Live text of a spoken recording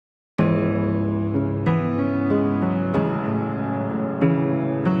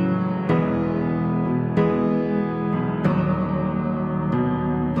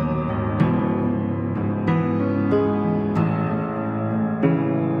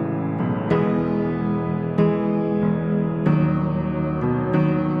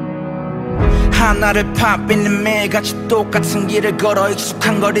하나를 파비는 매일같이 똑같은 길을 걸어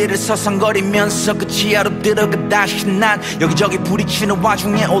익숙한 거리를 서성거리면서 그 지하로 들어가 다시 난 여기저기 부딪히는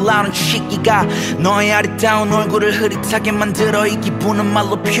와중에 올라오는 취기가 너의 아리따운 얼굴을 흐릿하게 만들어 이 기분은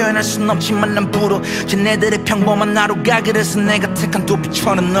말로 표현할 순 없지만 난 부러워 쟤네들의 평범한 하루가 그래서 내가 택한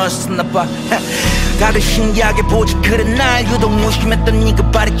도피처는 너였었나봐 다들 신기하게 보지 그래 날 유독 무심했던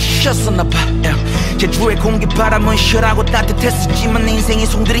네가 발이 치셨었나봐 제주의 공기 바람은 시원하고 따뜻했었지만 내 인생이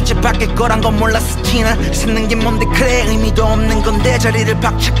송두리째 바뀔 거란 건 몰랐었지 난 사는 게 뭔데 그래 의미도 없는 건데 자리를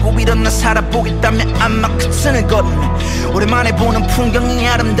박차고 일어나 살아보겠다며 아마 끝을 걸었네 오랜만에 보는 풍경이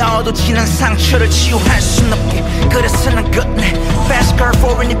아름다워도 지난 상처를 치유할 순 없게 그래서 난 끝내 Fast car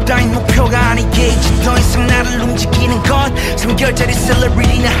forward 립 따윈 목표가 아니게 이제 더 이상 나를 움직이는 건 3개월짜리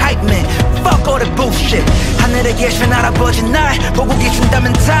celebrity는 hype man Fuck all that bullshit 하늘에 계신 할아버지 날 보고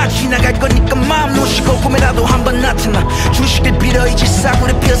계신다면 다 지나갈 거니까 마음 놓으시고 꿈에라도 한번 나타나 주식을 빌어 이제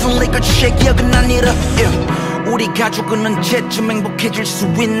싸구려 펴선 liquor 취해 기억은 안 잃어 우리 가족은 언제쯤 행복해질 수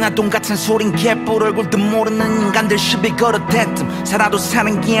있나 돈같은 소린 개뿔 얼굴도 모르는 인간들 시비 걸어 대뜸 살아도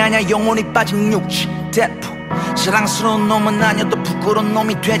사는 게 아냐 영혼이 빠진 육지 대포 사랑스러운 놈은 아니어도 부끄러운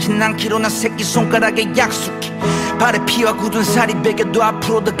놈이 되진 않기로 난 새끼손가락에 약속해 발에 피와 굳은 살이 베겨도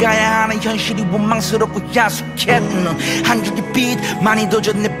앞으로 더 가야 하는 현실이 원망스럽고 야속해 한 줄기 빛 많이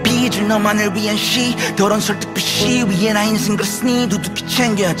도져 내 빚을 너만을 위한 시 더러운 설득빛 시위에 나 인생 그랬으니 두둑히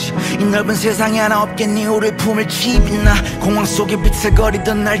챙겨야지 이 넓은 세상에 하나 없겠니 우릴 품을 집이나 공황 속에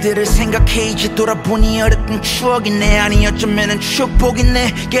비틀거리던 날들을 생각해 이제 돌아보니 어렸던 추억이네 아니 어쩌면은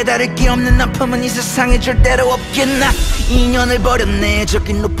축복이네 깨달을 게 없는 아픔은 이 세상에 절대로 없겠나 인연을 버렸네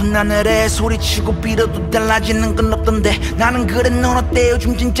저기 높은 하늘에 소리치고 빌어도 달라지는 건 없던데 나는 그래 넌 어때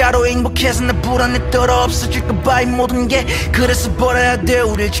요즘 진짜로 행복해서 나 불안해 떨어 없어질까봐 이 모든 게 그래서 버려야 돼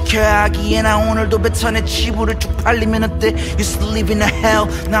우릴 지켜야 하기에 나 오늘도 뱉어내 치부를 쪽팔리면 어때 You still live in a hell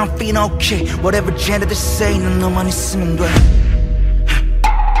now I'm feeling okay Whatever gender they say 난 너만 있으면 돼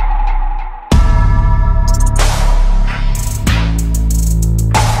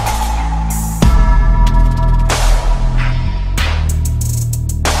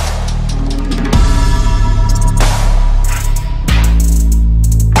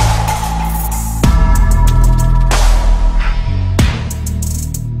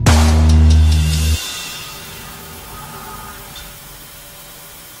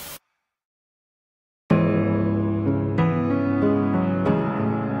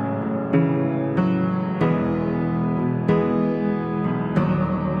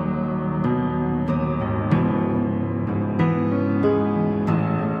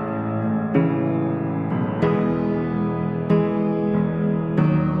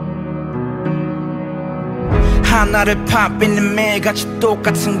하나를 파비는 매일같이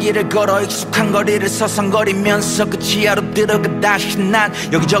똑같은 길을 걸어 익숙한 거리를 서성거리면서 그 지하로 들어가 다시 난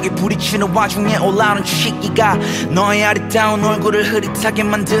여기저기 부딪히는 와중에 올라오는 취기가 너의 아리따운 얼굴을 흐릿하게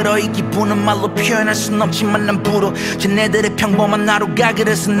만들어 이 기분은 말로 표현할 순 없지만 난 부러워 쟤네들의 평범한 하루가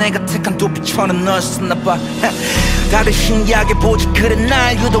그래서 내가 택한 도피처는 너였었나봐 다들 신기하게 보지 그래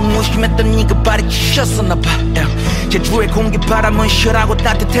날 유독 무심했던 네가 발이 치셨었나봐 제주의 공기 바람은 시원하고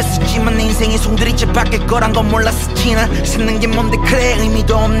따뜻했었지만 내 인생이 송두리째 바뀔 거란 건 몰랐었지 난 사는 게 뭔데 그래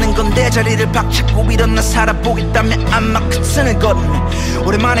의미도 없는 건데 자리를 박차고 일어나 살아보겠다며 아마 끝을 걸었네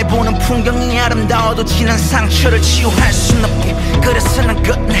오랜만에 보는 풍경이 아름다워도 지난 상처를 치유할 순 없게 그래서 난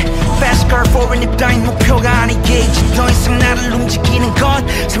끝내 Fast car forward 립 따윈 목표가 아니게 이제 더 이상 나를 움직이는 건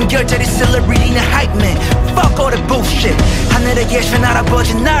 3개월짜리 celebrity는 hype man Fuck all that bullshit 하늘에 계신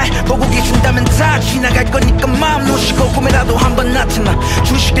할아버지 날 보고 계신다면 다 지나갈 거니까 마음 놓으시고 꿈에라도 한번 나타나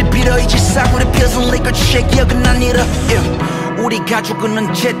주식을 빌어 이제 싸구려 펴선 liquor 취해 기억은 안 잃어 우리 가족은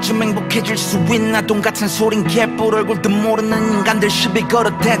언제쯤 행복해질 수 있나 돈같은 소린 개뿔 얼굴도 모르는 인간들 시비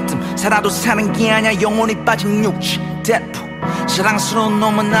걸어 대뜸 살아도 사는 게 아냐 영혼이 빠진 육지 대포 사랑스러운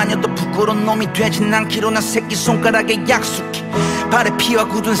놈은 아니어도 부끄러운 놈이 되진 않기로 난 새끼손가락에 약속해 발에 피와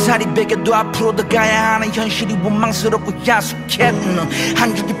굳은 살이 베겨도 앞으로 더 가야 하는 현실이 원망스럽고 야속해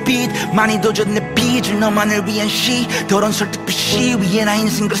한 줄기 빛 많이 도져 내 빚을 너만을 위한 시 더러운 설득빛 시위에 나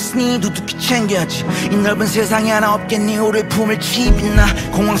인생 그랬으니 두둑히 챙겨야지 이 넓은 세상에 하나 없겠니 우릴 품을 집이나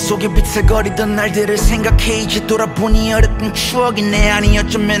공황 속에 비틀거리던 날들을 생각해 이제 돌아보니 어렸던 추억이네 아니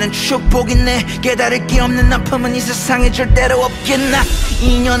어쩌면은 축복이네 깨달을 게 없는 아픔은 이 세상에 절대로 없겠나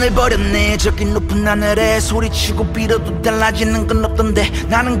인연을 버렸네 저기 높은 하늘에 소리치고 빌어도 달라지는 건 없던데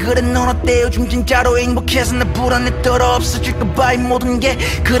나는 그래 넌 어때 요즘 진짜로 행복해서 나 불안해 떨어 없어질까봐 이 모든 게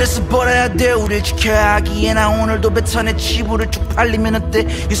그래서 버려야 돼 우릴 지켜야 하기에 나 오늘도 뱉어내 치부를 쪽팔리면 어때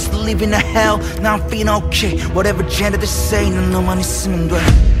You still live in a hell now I'm feeling okay Whatever gender they say 난 너만 있으면 돼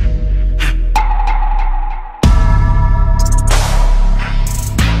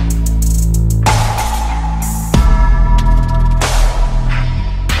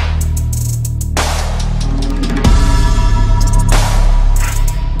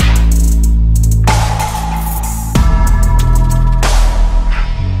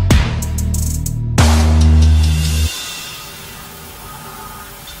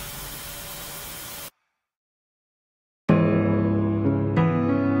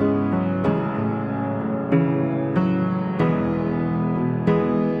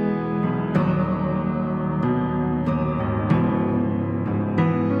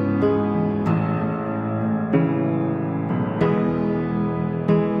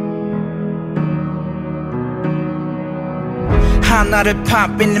하나를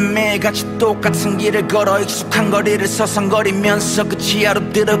팝있는 매일같이 똑같은 길을 걸어 익숙한 거리를 서성거리면서 그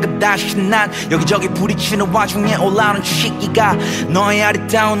지하로 들어가 다시 난 여기저기 부딪히는 와중에 올라오는 시기가 너의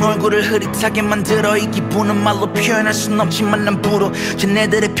아리따운 얼굴을 흐릿하게 만들어 이 기분은 말로 표현할 순 없지만 난 부러워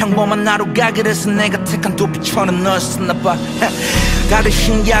쟤네들의 평범한 하루가 그래서 내가 택한 도피처는 너였었나봐 다들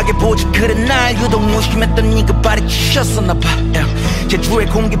신기하게 보지 그래 날 유독 무심했던 네가 발이 치셨었나봐 제주의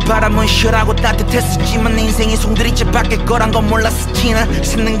공기 바람은 시원하고 따뜻했었지만 내 인생이 송두리째 바뀔 거란 건 몰랐었지 난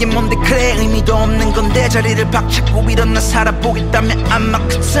쓰는 게 뭔데 그래 의미도 없는 건데 자리를 박차고 일어나 살아보겠다며 안마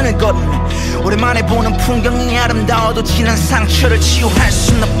끝선을 걸으네 오랜만에 보는 풍경이 아름다워도 지난 상처를 치유할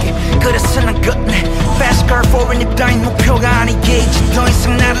순 없게 그래서 난 끝내 Fast car foreign 이 따윈 목표가 아니겠지 더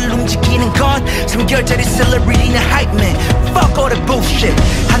이상 나를 움직이는 건 3개월짜리 celebrity는 hype man Fuck all that bullshit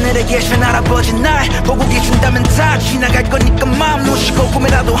하늘에 계신 할아버지 날 보고 계신다면 다 지나갈 거니까 마음 놓으시고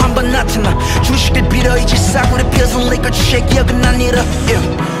꿈에라도 한번 나타나 주식을 빌어 이제 싸구려 펴선 liquor check 기억은 안 잃어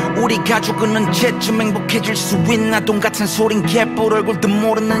우리 가족은 언제쯤 행복해질 수 있나 돈같은 소린 개뿔 얼굴도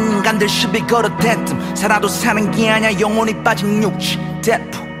모르는 인간들 시비 걸어 대뜸 살아도 사는 게 아냐 영혼이 빠진 육지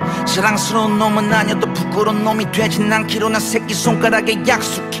대포 사랑스러운 놈은 아니어도 부끄러운 놈이 되진 않기로 난 새끼손가락에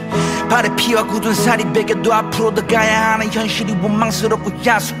약속해 발에 피와 굳은 살이 베겨도 앞으로 더 가야 하는 현실이 원망스럽고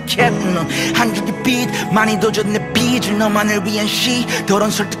야속해 한 줄기 빛 많이 더 줘 내 빚을 너만을 위한 시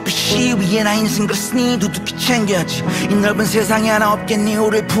더러운 설득빛 시위에 나 인생 그랬으니 두둑히 챙겨야지 이 넓은 세상에 하나 없겠니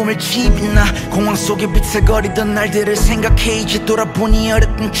우릴 품을 집이나 공황 속에 비틀거리던 날들을 생각해 이제 돌아보니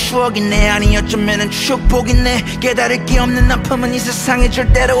어렸던 추억이 내 아니었자면은 축복이네 깨달을 게 없는 아픔은 이 세상에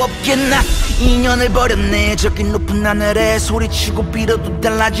절대로 없겠나 인연을 버렸네 저기 높은 하늘에 소리치고 빌어도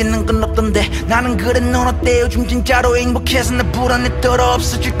달라지는 건 없던데 나는 그래 넌 어때 요즘 진짜로 행복해서 나 불안해 떨어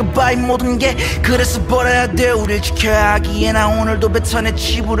없어질까봐 이 모든 게 그래서 버려야 돼 우릴 지켜야 하기에 나 오늘도 뱉어내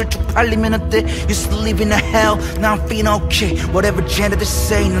치부를 쪽팔리면 어때 You still live in a hell Now I'm feeling okay Whatever gender they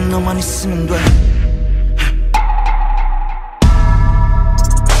say 난 너만 있으면 돼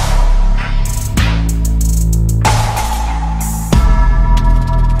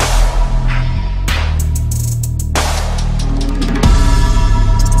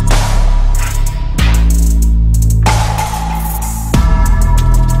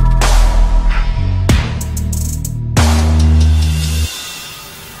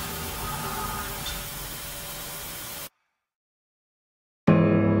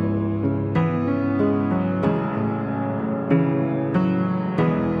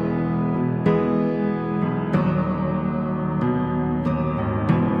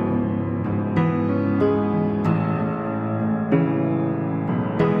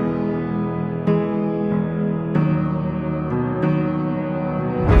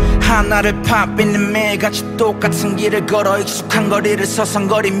하나를 팝있는 매일같이 똑같은 길을 걸어 익숙한 거리를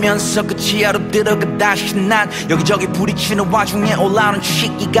서성거리면서 그 지하로 들어가 다시 난 여기저기 부딪히는 와중에 올라오는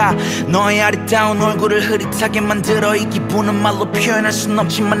시기가 너의 아리따운 얼굴을 흐릿하게 만들어 이 기분은 말로 표현할 순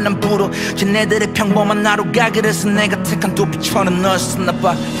없지만 난 부러워 쟤네들의 평범한 하루가 그래서 내가 택한 도피처는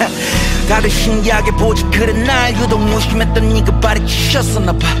너였었나봐 다들 신기하게 보지 그래 날 유독 무심했던 네가 발이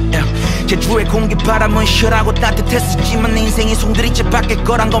치셨었나봐 제주의 공기 바람은 시원하고 따뜻했었지만 내 인생이 송두리째 바뀔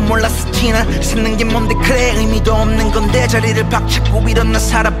거란 건 몰랐었지 난 쓰는 게 뭔데 그래 의미도 없는 건데 자리를 박차고 일어나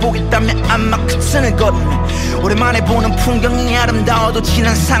살아보겠다며 안마 끝선을 걸으네 오랜만에 보는 풍경이 아름다워도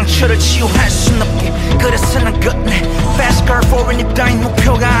지난 상처를 치유할 순 없게 그래서 난 끝내 Fast car foreign 이 따윈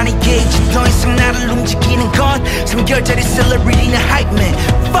목표가 아니겠지 더 이상 나를 움직이는 건 3개월짜리 celebrity는 hype man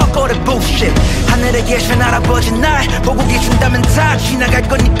Fuck all that bullshit 하늘에 계신 할아버지 날 보고 계신다면 다 지나갈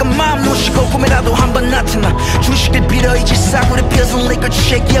거니까 마음 놓으시고 꿈에라도 한번 나타나 주식을 빌어 이제 싸구려 펴선 liquor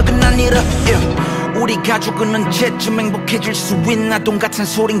check 기억은 안 잃어 우리 가족은 언제쯤 행복해질 수 있나 돈같은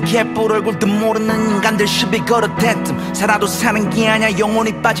소린 개뿔 얼굴도 모르는 인간들 시비 걸어 대뜸 살아도 사는 게 아냐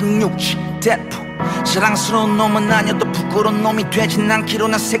영혼이 빠진 육지 대포 사랑스러운 놈은 아니어도 부끄러운 놈이 되진 않기로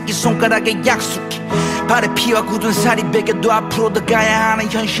난 새끼손가락에 약속해 발에 피와 굳은 살이 베겨도 앞으로 더 가야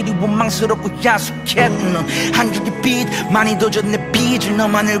하는 현실이 원망스럽고 야속해 한 줄기 빛 많이 더 줘 내 빚을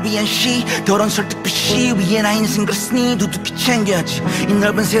너만을 위한 시 더러운 설득빛 시위에 나 인생 그랬으니 두둑히 챙겨야지 이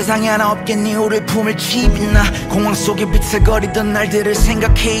넓은 세상에 하나 없겠니 우릴 품을 집이나 공황 속에 비틀거리던 날들을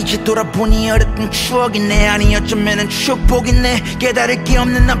생각해 이제 돌아보니 어렸던 추억이 내 아니었자면은 축복이네 깨달을 게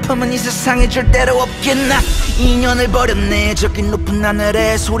없는 아픔은 이 세상에 절대로 없겠나 인연을 버렸네 저기 높은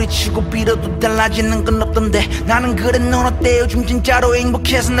하늘에 소리치고 빌어도 달라지는 건 없던데 나는 그래 넌 어때 요즘 진짜로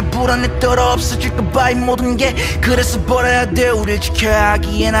행복해서 나 불안해 떨어 없어질까봐 이 모든 게 그래서 버려야 돼 우릴 지켜야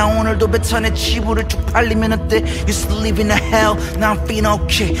하기에 나 오늘도 뱉어내 치부를 쪽팔리면 어때 You still live in a hell Now I'm feeling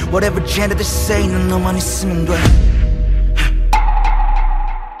okay Whatever gender they say 난 너만 있으면 돼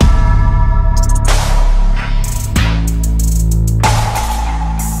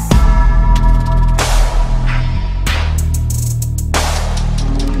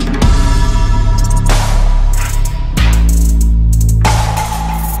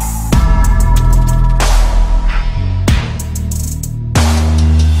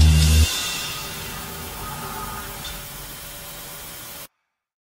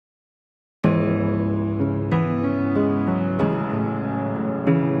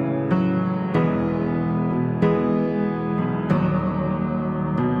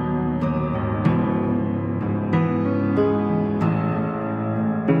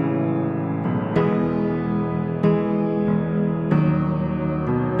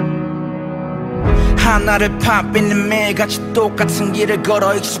하나를 팝있는 매일같이 똑같은 길을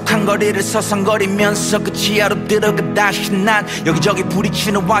걸어 익숙한 거리를 서성거리면서 그 지하로 들어가 다시 난 여기저기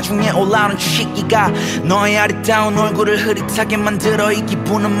부딪히는 와중에 올라오는 시기가 너의 아리따운 얼굴을 흐릿하게 만들어 이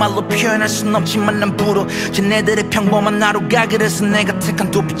기분은 말로 표현할 순 없지만 난 부러 쟤네들의 평범한 하루가 그래서 내가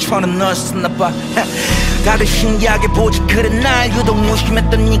택한 도피처럼 너였었나봐 다들 신기하게 보지 그래 날 유독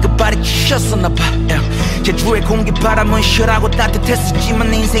무심했던 네가 발이 치셨었나봐 제주의 공기 바람은 시원하고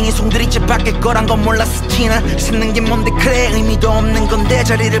따뜻했었지만 내 인생이 송두리째 바뀔 거란 건 몰랐었지 난 쓰는 게 뭔데 그래 의미도 없는 건데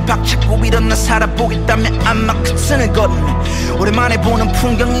자리를 박차고 일어나 살아보겠다며 아마 끝선을 걷네 오랜만에 보는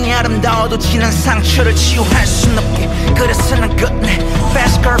풍경이 아름다워도 지난 상처를 치유할 순 없게 그래서 난 끝내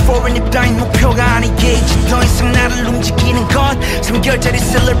Fast car forward 립 따윈 목표가 아니겠지 더 이상 나를 움직이는 건 3개월짜리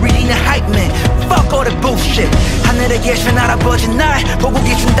celebrity는 hype man Fuck all that bullshit 하늘에 계신 할아버지 날 보고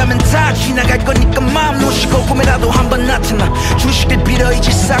계신다면 다 지나갈 거니까 마음 놓으시고 꿈에라도 한번 나타나 주식을 빌어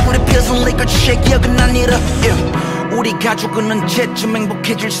이제 싸구려 pills and liquor 취해 기억은 안 잃어 우리 가족은 언제쯤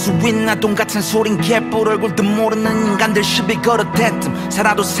행복해질 수 있나 돈같은 소린 개뿔 얼굴도 모르는 인간들 시비 걸어 대뜸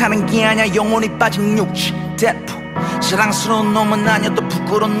살아도 사는 게 아냐 영혼이 빠진 육지 대포 사랑스러운 놈은 아니어도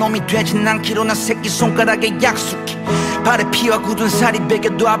부끄러운 놈이 되진 않기로 나 새끼손가락에 약속해 발에 피와 굳은 살이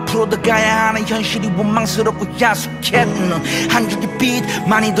베겨도 앞으로 더 가야 하는 현실이 원망스럽고 야속해 넌 한 줄기 빛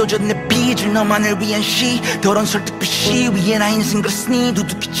많이 더 줬네 빚을 너만을 위한 시 더러운 설득빛이 위에 나 인생 그랬으니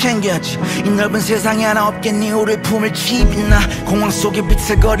두둑히 챙겨야지 이 넓은 세상에 하나 없겠니 우릴 품을 집이나 공황 속에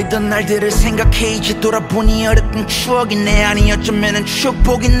비틀거리던 날들을 생각해 이제 돌아보니 어렸던 추억이네 아니 어쩌면은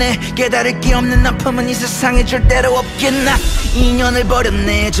축복이네 깨달을 게 없는 아픔은 이 세상에 절대로 없겠나 2년을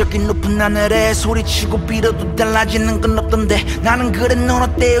버렸네 저기 높은 하늘에 소리치고 빌어도 달라지는 건 없던데 나는 그래 넌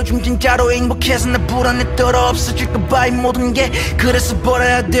어때 요즘 진짜로 행복해서 나 불안해 떨어 없어질까봐 이 모든 게 그래서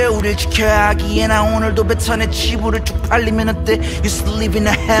벌어야 돼 우릴 지켜야 하기에 나 오늘도 뱉어내 지불을 쭉 팔리면 어때 You still live in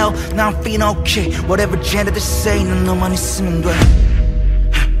a hell now I'm feeling okay Whatever 쟤네들 say 난 너만 있으면 돼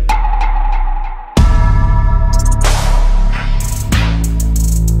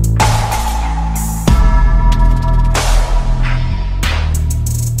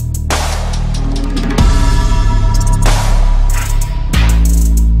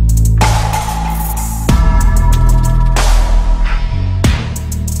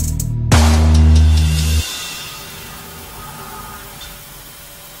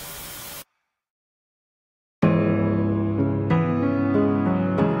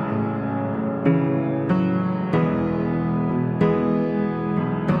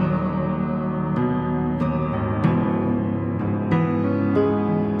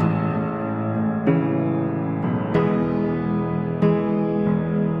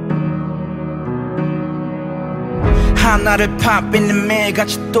하나를 팝있는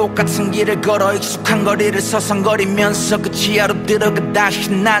매일같이 똑같은 길을 걸어 익숙한 거리를 서성거리면서 그 지하로 들어가 다시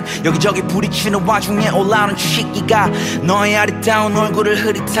난 여기저기 부딪히는 와중에 올라오는 시기가 너의 아리따운 얼굴을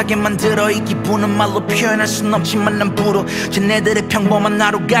흐릿하게 만들어 이 기분은 말로 표현할 순 없지만 난 부러 쟤네들의 평범한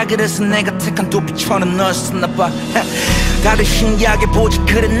하루가 그래서 내가 택한 도피처럼 너였었나봐 다들 신기하게 보지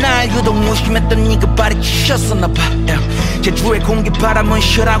그래 날 유독 무심했던 네가 발이 치셨었나봐 제주의 공기 바람은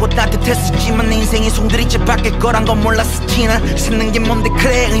시원하고 따뜻했었지만 내 인생이 송두리째 바뀔 거란 건 몰랐었지 난 쓰는 게 뭔데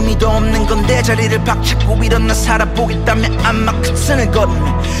그래 의미도 없는 건데 자리를 박차고 일어나 살아보겠다며 아마 끝선을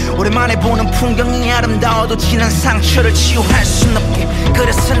걷네 오랜만에 보는 풍경이 아름다워도 지난 상처를 치유할 순 없게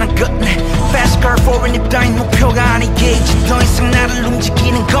그래서 난 끝내 Fast car forward 립 따윈 목표가 아니겠지 더 이상 나를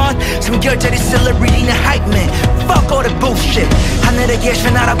움직이는 건 3개월짜리 celebrity는 hype man Fuck all that bullshit 하늘에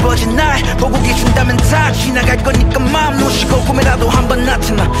계신 할아버지 날 보고 계신다면 다 지나갈 거니까 마음 놓으시고 꿈에라도 한번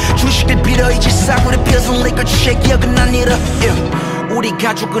나타나 주식을 빌어 이제 싸구려 pills and liquor 취해 기억은 안 잃어 우리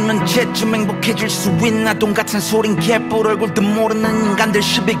가족은 언제쯤 행복해질 수 있나 돈같은 소린 개뿔 얼굴도 모르는 인간들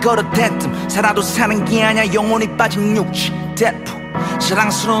시비 걸어 대뜸 살아도 사는 게 아냐 영혼이 빠진 육지 대포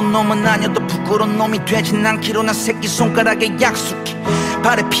사랑스러운 놈은 아니어도 부끄러운 놈이 되진 않기로 나 새끼손가락에 약속해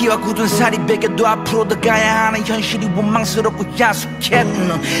발에 피와 굳은 살이 베겨도 앞으로 더 가야 하는 현실이 원망스럽고 야속해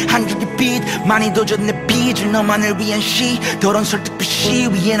넌 한 줄기 빛 많이 더 줬네 빚을 너만을 위한 시 더러운 설득빛이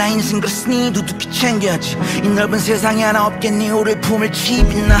위에 나 인생 그랬으니 두둑히 챙겨야지 이 넓은 세상에 하나 없겠니 우릴 품을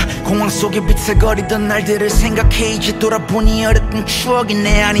집이나 공황 속에 비틀거리던 날들을 생각해 이제 돌아보니 어렸던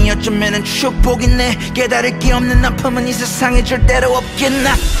추억이네 아니 어쩌면은 축복이네 깨달을 게 없는 아픔은 이 세상에 절대로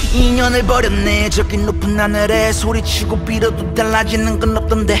없겠나 2년을 버렸네 저기 높은 하늘에 소리치고 빌어도 달라지는 건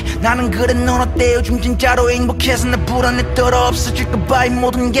없던데 나는 그래 넌 어때 요즘 진짜로 행복해서 나 불안해 떨어 없어질까봐 이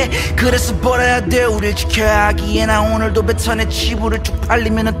모든 게 그래서 벌어야 돼 우릴 지켜야 하기에 나 오늘도 뱉어내 지불을 쭉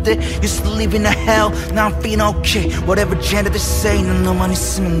팔리면 어때 You still live in a hell now I'm feeling okay Whatever 쟤네들 say 난 너만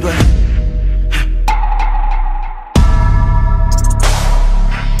있으면 돼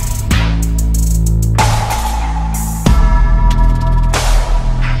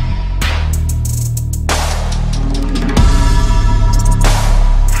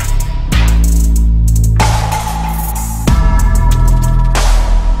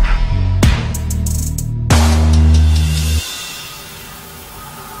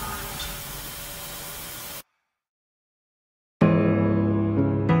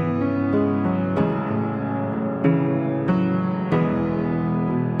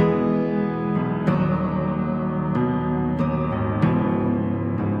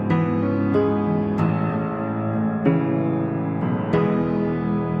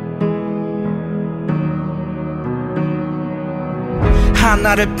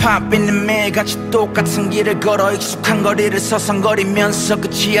하나를 팝있는 매일같이 똑같은 길을 걸어 익숙한 거리를 서성거리면서 그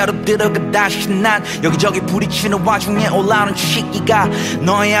지하로 들어가 다시 난 여기저기 부딪히는 와중에 올라오는 시기가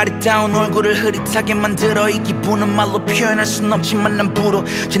너의 아리따운 얼굴을 흐릿하게 만들어 이 기분은 말로 표현할 순 없지만 난 부러워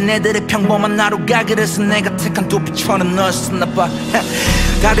쟤네들의 평범한 하루가 그래서 내가 택한 도피처럼 너였었나봐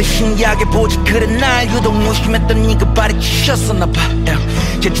다들 신기하게 보지 그래 날 유독 무심했던 네가 발이 치셨었나봐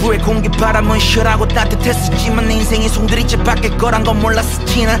제주의 공기 바람은 시원하고 따뜻했었지만 내 인생이 송두리째 바뀔 거란 건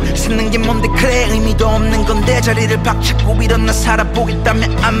몰랐었지 난 사는 게 뭔데 그래 의미도 없는 건데 자리를 박차고 일어나 살아보겠다며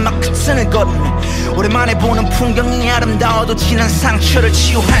안마 커튼을 걸었네 오랜만에 보는 풍경이 아름다워도 지난 상처를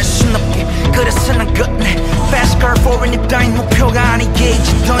치유할 순 없게 그래서 난 걷네 Fast car foreign 이 따윈 목표가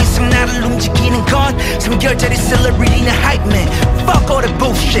아니겠지 더 이상 나를 움직이는 건 3개월짜리 celebrity는 hype man Fuck all that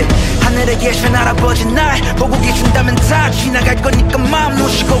bullshit 하늘에 계신 할아버지 날 보고 계신다면 다 지나갈 거니까 마음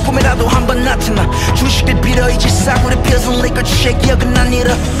놓으시고 꿈에라도 한번 나타나 주식을 빌어 이제 싸구려 펴선 liquor 취해 기억은 안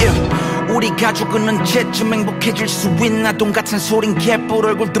잃어 우리 가족은 언제쯤 행복해질 수 있나 돈같은 소린 개뿔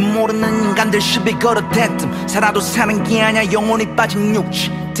얼굴도 모르는 인간들 시비 걸어 대뜸 살아도 사는 게 아냐 영혼이 빠진 육지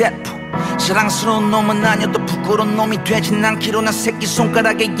대포 사랑스러운 놈은 아니어도 부끄러운 놈이 되진 않기로 난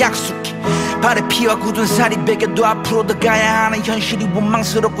새끼손가락에 약속해 발에 피와 굳은 살이 베겨도 앞으로 더 가야 하는 현실이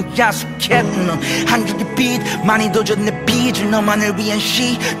원망스럽고 야속해 한 줄기 빛 많이 더 줬네 빚을 너만을 위한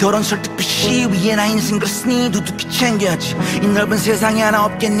시 더러운 설득빛이 위에 나 인생 그랬으니 두둑히 챙겨야지 이 넓은 세상에 하나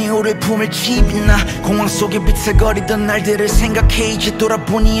없겠니 우릴 품을 집이나 공황 속에 비틀거리던 날들을 생각해 이제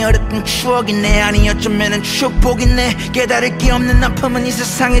돌아보니 어렸던 추억이네 아니 어쩌면은 축복이네 깨달을 게 없는 아픔은 이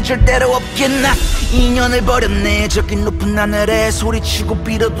세상에 절대로 없겠나 2년을 버렸네 저기 높은 하늘에 소리치고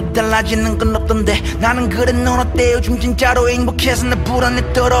빌어도 달라지는 건 없던데 나는 그래 넌 어때 요즘 진짜로 행복해서 나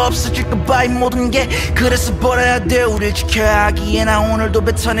불안해 떨어 없어질까봐 이 모든 게 그래서 버려야 돼 우릴 지켜야 하기에 나 오늘도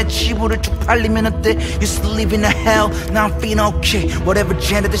뱉어내 치부를 쭉 팔리면 어때 Used to live in a hell now I'm feeling okay Whatever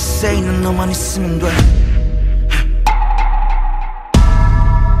gender they say 난 너만 있으면 돼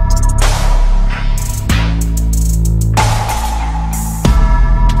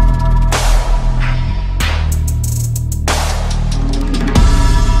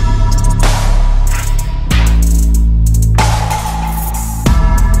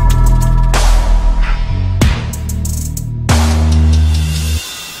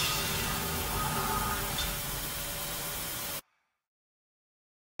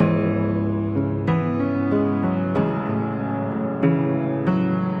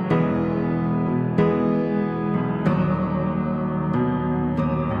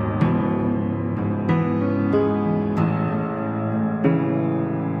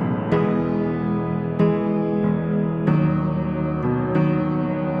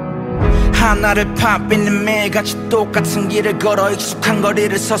하나를 팝있는 매일같이 똑같은 길을 걸어 익숙한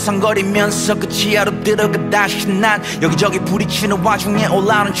거리를 서성거리면서 그 지하로 들어가 다시 난 여기저기 부딪히는 와중에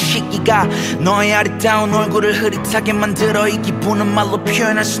올라오는 시기가 너의 아리따운 얼굴을 흐릿하게 만들어 이 기분은 말로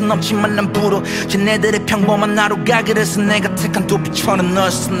표현할 순 없지만 난 부러워 쟤네들의 평범한 하루가 그래서 내가 택한 도피처럼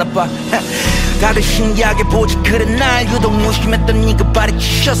너였었나봐 다들 신기하게 보지 그래 날 유독 무심했던 네가 발이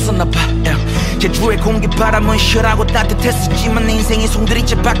치셨었나봐 제주의 공기 바람은 시원하고 따뜻했었지만 내 인생이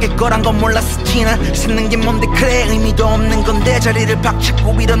송두리째 바뀔 거란 건 몰랐었지 난 사는 게 뭔데 그래 의미도 없는 건데 자리를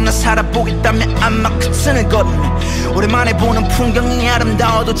박차고 일어나 살아보겠다며 안마 커튼을 걸었네 오랜만에 보는 풍경이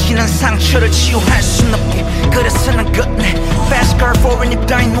아름다워도 지난 상처를 치유할 순 없게 그래서 난 걷네 Fast car foreign 이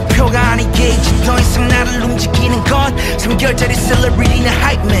따윈 목표가 아니겠지 더 이상 나를 움직이는 건 3개월짜리 celebrity는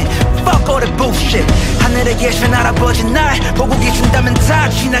hype man Fuck all that bullshit 하늘에 계신 할아버지 날 보고 계신다면 다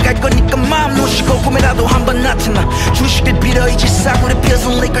지나갈 거니까 마음 놓으시고 꿈에라도 한번 나타나 주식을 빌어 이제 싸구려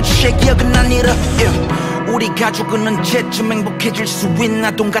펴선 liquor 취해 기억은 안 잃어 우리 가족은 언제쯤 행복해질 수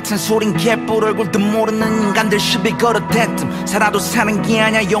있나 돈같은 소린 개뿔 얼굴도 모르는 인간들 시비 걸어 대뜸 살아도 사는 게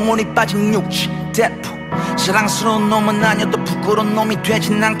아냐 영혼이 빠진 육지 대포 사랑스러운 놈은 아니어도 부끄러운 놈이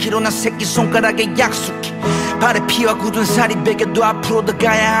되진 않기로 난 새끼손가락에 약속해 발에 피와 굳은 살이 베겨도 앞으로 더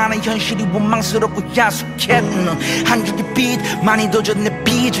가야 하는 현실이 원망스럽고 야속해 한 줄기 빛 많이 더 줬네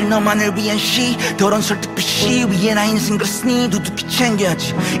빚을 너만을 위한 시 더러운 설득빛이 위에 나 인생 그랬으니 두둑히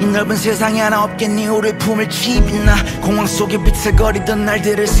챙겨야지 이 넓은 세상에 하나 없겠니 우릴 품을 집이나 공황 속에 비틀거리던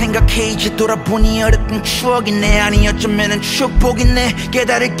날들을 생각해 이제 돌아보니 어렸던 추억이네 아니 어쩌면은 축복이네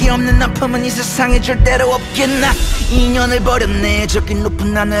깨달을 게 없는 아픔은 이 세상에 절대로 없겠나 2년을 버렸네 저기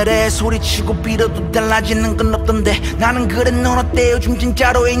높은 하늘에 소리치고 빌어도 달라지는 건 없던데 나는 그래 넌 어때 요즘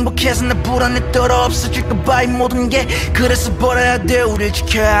진짜로 행복해서 나 불안해 떨어 없어질까봐 이 모든 게 그래서 버려야 돼 우릴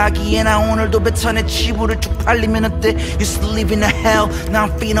지켜야 하기에 나 오늘도 뱉어내 치부를 쭉 팔리면 어때 Used to live in a hell now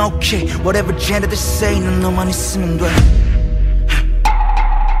I'm feeling okay Whatever gender they say 난 너만 있으면 돼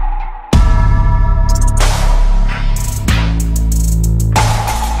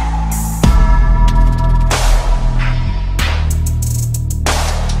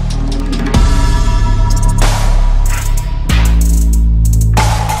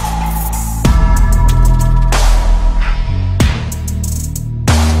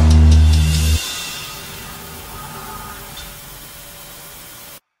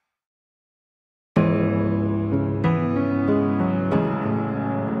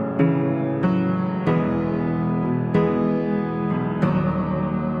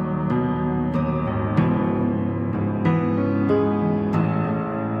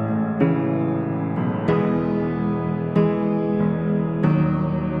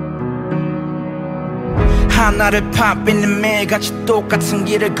하나를 팝있는 매일같이 똑같은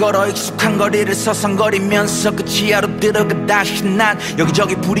길을 걸어 익숙한 거리를 서성거리면서 그 지하로 들어가 다시 난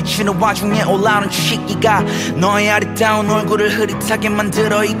여기저기 부딪히는 와중에 올라오는 시기가 너의 아리따운 얼굴을 흐릿하게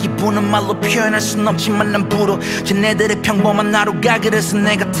만들어 이 기분은 말로 표현할 순 없지만 난 부러 쟤네들의 평범한 하루가 그래서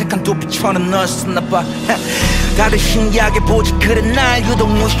내가 택한 도피처는 너였었나봐 다들 신기하게 보지 그래 날 유독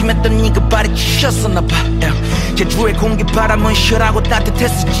무심했던 네가 발이 치셨었나봐 제주의 공기 바람은 시원하고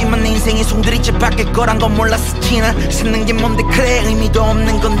따뜻했었지만 내 인생이 송두리째 바뀔 거란 건 몰랐었지 난 사는 게 뭔데 그래 의미도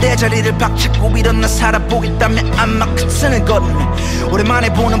없는 건데 자리를 박차고 일어나 살아보겠다며 아마 끝선을 걷네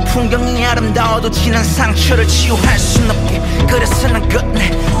오랜만에 보는 풍경이 아름다워도 지난 상처를 치유할 순 없게 그래서 난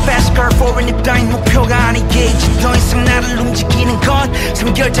끝내 Fast car forward 입다인 목표가 아니게 이제 더 이상 나를 움직이는 건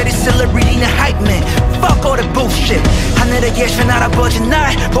 3개월짜리 셀러리티는 hype man Fuck all that bullshit 하늘에 계신 할아버지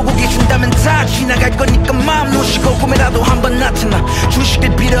날 보고 계신다면 다 지나갈 거니까 마음 놓으시고 꿈에라도 한번 나타나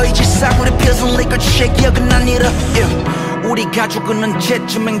주식을 빌어 이제 싸구려 펴선 liquor 취해 기억은 안 잃어 우리 가족은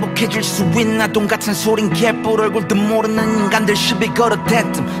언제쯤 행복해질 수 있나 돈같은 소린 개뿔 얼굴도 모르는 인간들 시비 걸어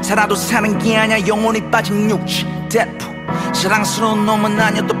대뜸 살아도 사는 게 아냐 영혼이 빠진 육지 대포 사랑스러운 놈은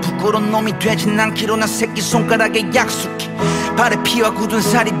아니어도 부끄러운 놈이 되진 않기로 나 새끼손가락에 약속해 발에 피와 굳은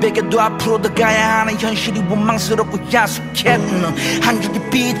살이 베겨도 앞으로 더 가야 하는 현실이 원망스럽고 야속해 한 줄기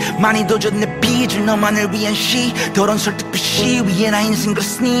빛 많이 더 줬네 빚을 너만을 위한 시 더러운 설득빛이 위에 나 인생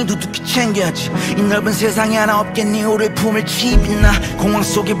그랬으니 두둑히 챙겨야지 이 넓은 세상에 하나 없겠니 우릴 품을 집이나 공황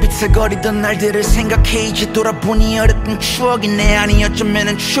속에 비틀거리던 날들을 생각해 이제 돌아보니 어렸던 추억이네 아니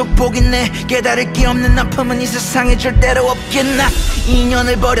어쩌면은 축복이네 깨달을 게 없는 아픔은 이 세상에 절대로 없겠나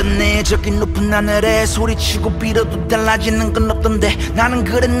인연을 버렸네 저기 높은 하늘에 소리치고 빌어도 달라지는 건 없던데 나는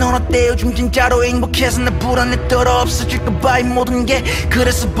그래 넌 어때 요즘 진짜로 행복해서 나 불안해 떨어 없어질까봐 이 모든 게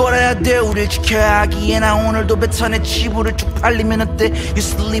그래서 버려야 돼 우릴 지켜야 하기에 나 오늘도 뱉어내 지불을 쭉 팔리면 어때 You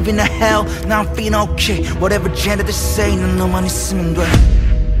still live in a hell now I'm feeling okay Whatever gender they say 난 너만 있으면 돼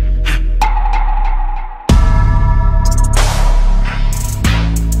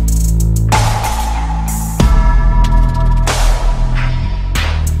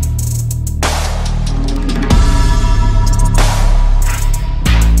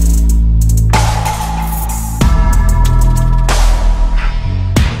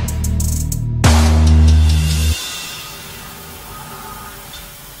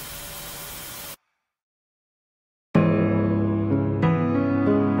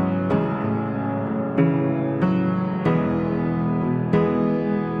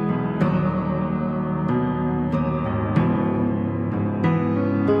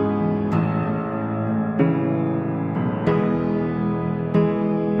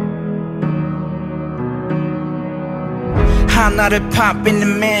하나를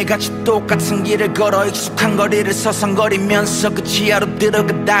팝있는 매일같이 똑같은 길을 걸어 익숙한 거리를 서성거리면서 그 지하로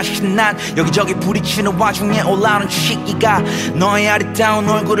들어가 다시 난 여기저기 부딪히는 와중에 올라오는 시기가 너의 아리따운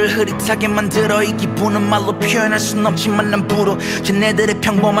얼굴을 흐릿하게 만들어 이 기분은 말로 표현할 순 없지만 난 부러 쟤네들의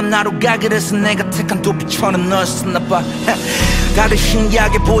평범한 하루가 그래서 내가 택한 도피처는 너였었나봐 다들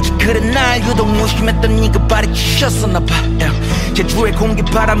신기하게 보지 그래 날 유독 무심했던 네가 발이 치셨었나봐 제주의 공기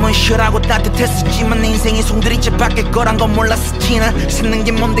바람은 시원하고 따뜻했었지만 내 인생이 송두리째 바뀔 거란 건 몰랐었지 난 사는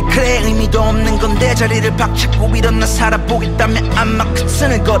게 뭔데 그래 의미도 없는 건데 자리를 박차고 일어나 살아보겠다며 아마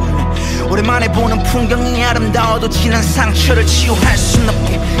끝선을 걷네 오랜만에 보는 풍경이 아름다워도 지난 상처를 치유할 순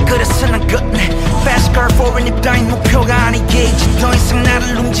없게 그래서 난 끝내 Fast car forward 입다인 목표가 아니게 이제 더 이상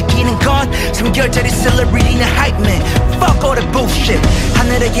나를 움직이는 건 3개월짜리 셀러리티는 hype man Fuck all that bullshit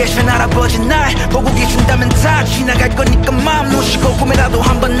하늘에 계신 할아버지 날 보고 계신다면 다 지나갈 거니까 마음 놓으시고 꿈에라도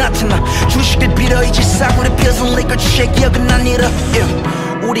한번 나타나 주식을 빌어 이제 싸구려 펴선 liquor 취해 기억은 안 잃어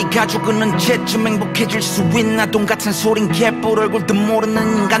우리 가족은 언제쯤 행복해질 수 있나 돈같은 소린 개뿔 얼굴도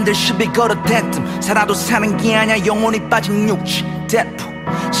모르는 인간들 시비 걸어 대뜸 살아도 사는 게 아냐 영혼이 빠진 육지 대포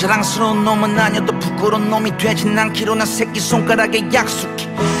사랑스러운 놈은 아니어도 부끄러운 놈이 되진 않기로 나 새끼손가락에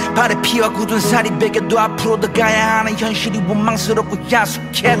약속해 발에 피와 굳은 살이 베겨도 앞으로 더 가야 하는 현실이 원망스럽고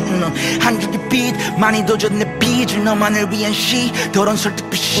야속해 한 줄기 빛 많이 더 줬네 빚을 너만을 위한 시 더러운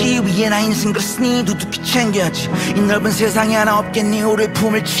설득빛이 위에 나 인생 그랬으니 두둑히 챙겨야지 이 넓은 세상에 하나 없겠니 우릴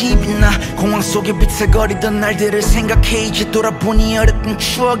품을 집이나 공황 속에 비틀거리던 날들을 생각해 이제 돌아보니 어렸던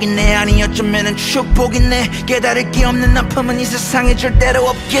추억이네 아니 어쩌면은 축복이네 깨달을 게 없는 아픔은 이 세상에 절대로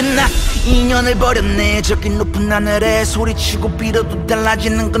없겠나 인연을 버렸네 저기 높은 하늘에 소리치고 빌어도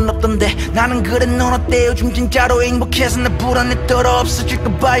달라지는 건 없던데 나는 그래 넌 어때 요즘 진짜로 행복해서 나 불안해 떨어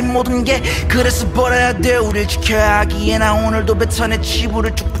없어질까봐 이 모든 게 그래서 버려야 돼 우릴 지켜야 하기에 나 오늘도 뱉어내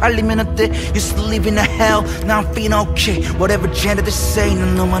지불을 쭉 팔리면 어때 You still live in a hell now I'm feeling okay Whatever gender they say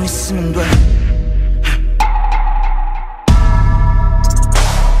난 너만 있으면 돼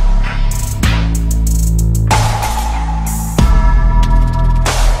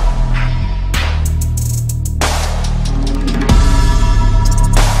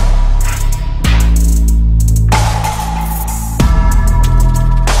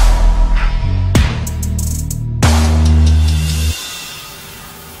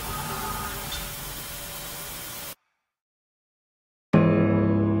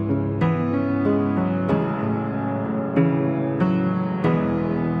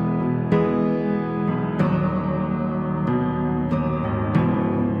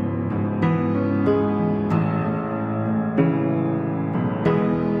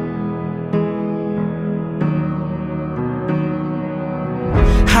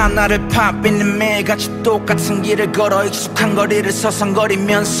하나를 팝있는 매일같이 똑같은 길을 걸어 익숙한 거리를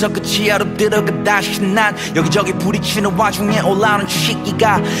서성거리면서 그 지하로 들어가 다시 난 여기저기 부딪히는 와중에 올라오는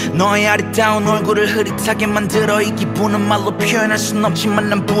시기가 너의 아리따운 얼굴을 흐릿하게 만들어 이 기분은 말로 표현할 순 없지만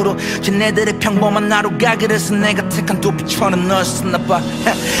난 부러 쟤네들의 평범한 하루가 그래서 내가 택한 도피처럼 널 썼나봐.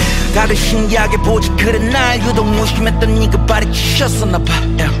 다들 신기하게 보지 그래 날 유독 무심했던 네가 발이 치셨었나봐.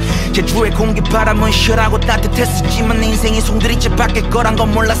 제주의 공기 바람은 시원하고 따뜻했었지만 내 인생이 송두리째 바뀔 거란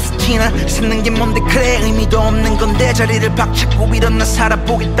건 몰랐었지. 난 쓰는 게 뭔데 그래 의미도 없는 건데 자리를 박차고 일어나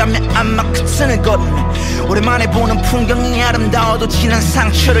살아보겠다며 아마 끝선을 걷네. 오랜만에 보는 풍경이 아름다워도 지난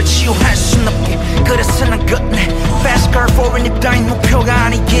상처를 치유할 순 없게 그래서 난 끝내. Fast girl forward 립 따윈 목표가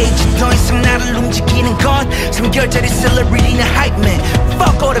아니겠지. 더 이상 나를 움직이는 건 3개월짜리 celebrity는 hype man.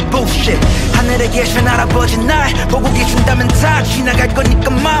 Fuck all that bullshit. 하늘에 계신 할아버지 날 보고 계신다면 다 지나갈 거니까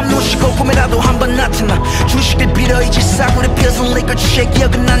마음 놓으시고 꿈에라도 한번 나타나 주시길 빌어. 이제 싸구려 pills and liquor check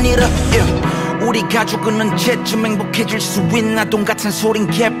기억은 안 잃어. 우리 가족은 언제쯤 행복해질 수 있나. 돈같은 소린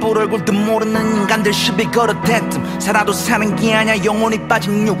개뿔 얼굴도 모르는 인간들 시비 걸어 대뜸 살아도 사는 게 아냐 영혼이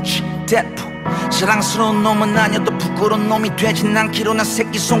빠진 육지 대포. 사랑스러운 놈은 아니어도 부끄러운 놈이 되진 않기로 난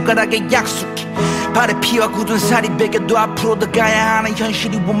새끼손가락에 약속해. 발에 피와 굳은 살이 베겨도 앞으로 더 가야 하는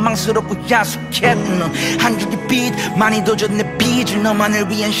현실이 원망스럽고 야속해. 넌 한 줄기 빛 많이 더 줬네 빚을 너만을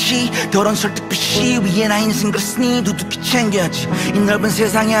위한 시 더러운 설득빛이 위에 나 인생 그랬으니 두둑히 챙겨야지. 이 넓은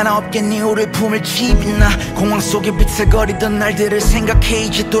세상에 하나 없겠니 우릴 품을 집이나. 공황 속에 비틀거리던 날들을 생각해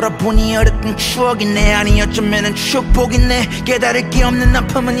이제 돌아보니 어렸던 추억이네. 아니 어쩌면은 축복이네. 깨달을 게 없는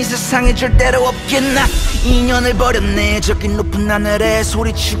아픔은 이 세상에 절대로 없겠나. 인연을 버렸네. 저기 높은 하늘에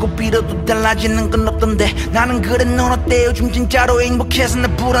소리치고 빌어도 달라지는 건 없던데 나는 그래 넌 어때. 요즘 진짜로 행복해서 나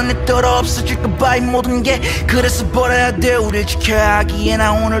불안해 떨어 없어질까봐 이 모든 게 그래서 버려야 돼. 우릴 지켜야 하기에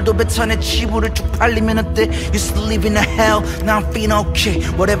나 오늘도 뱉어내 치부를 쭉 팔리면 어때. Used to live in a hell now I'm feeling okay.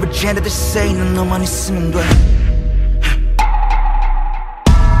 Whatever gender they say 난 너만 있으면 돼.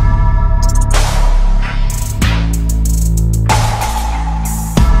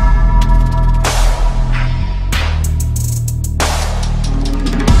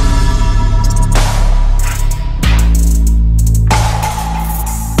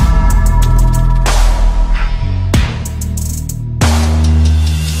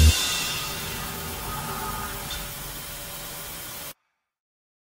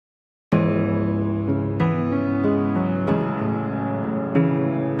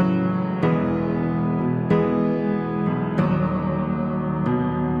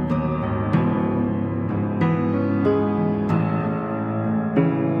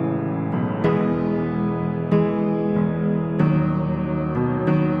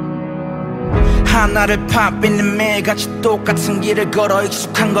 하나를 팝있는 매일같이 똑같은 길을 걸어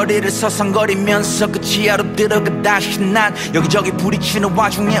익숙한 거리를 서성거리면서 그 지하로 들어가 다시 난 여기저기 부딪히는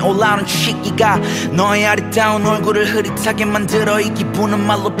와중에 올라오는 시기가 너의 아리따운 얼굴을 흐릿하게 만들어 이 기분은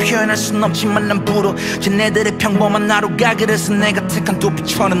말로 표현할 순 없지만 난 부러 쟤네들의 평범한 하루가 그래서 내가 택한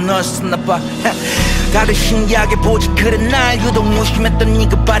도피처럼 널 썼나봐. 다들 신기하게 보지 그래 날 유독 무심했던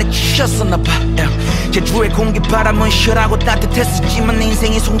네가 발이 치셨었나봐. 제주의 공기 바람은 시원하고 따뜻했었지만 내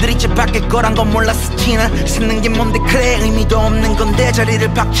인생이 송두리째 바뀔 거란 건 몰랐었지. 난 쓰는 게 뭔데 그래 의미도 없는 건데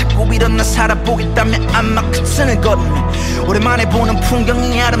자리를 박차고 일어나 살아보겠다며 아마 끝선을 걷네. 오랜만에 보는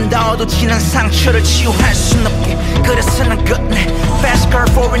풍경이 아름다워도 지난 상처를 치유할 순 없게 그래서 난 끝내. Fast girl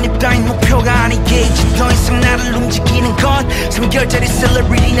forward 립 따윈 목표가 아니겠지. 더 이상 나를 움직이는 건 3개월짜리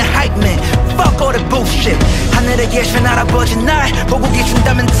celebrity는 hype man. Fuck all that bullshit. 하늘에 계신 할아버지 날 보고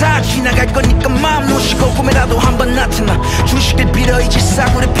계신다면 다 지나갈 거니까 마음 놓으시고 꿈에라도 한번 나타나 주시길 빌어. 이제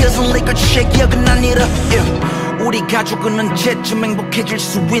싸구려 pills and liquor check 기억은 안 잃어. 우리 가족은 언제쯤 행복해질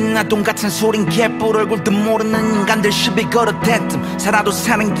수 있나. 돈같은 소린 개뿔 얼굴도 모르는 인간들 시비 걸어 대뜸 살아도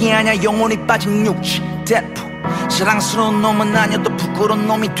사는 게 아냐 영혼이 빠진 육지 대포. 사랑스러운 놈은 아니어도 부끄러운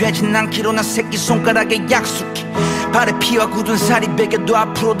놈이 되진 않기로 난 새끼손가락에 약속해. 발에 피와 굳은 살이 베겨도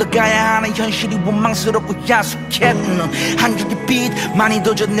앞으로 더 가야 하는 현실이 원망스럽고 야속해. 넌 한 줄기 빛 많이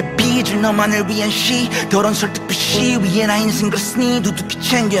더 줬네 빚을 너만을 위한 시 더러운 설득빛이 위에 나 인생 그랬으니 두둑히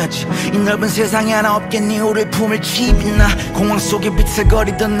챙겨야지. 이 넓은 세상에 하나 없겠니 우릴 품을 집이나. 공황 속에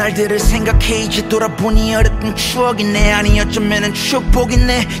비틀거리던 날들을 생각해 이제 돌아보니 어렸던 추억이네. 아니 어쩌면은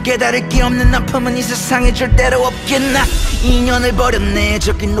축복이네. 깨달을 게 없는 아픔은 이 세상에 절대로 없겠나. 인연을 버렸네.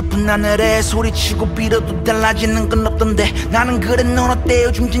 저기 높은 하늘에 소리치고 빌어도 달라지는 건 없던데 나는 그래 넌 어때.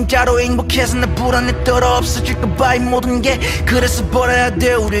 요즘 진짜로 행복해서 나 불안해 떨어 없어질까봐 이 모든 게 그래서 버려야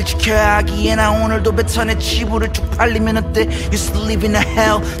돼. 우릴 지켜야 하기에 나 오늘도 뱉어내 치부를 쭉 팔리면 어때. Used to live in a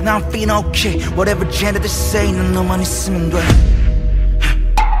hell now I'm feeling okay. Whatever gender they say 난 너만 있으면 돼.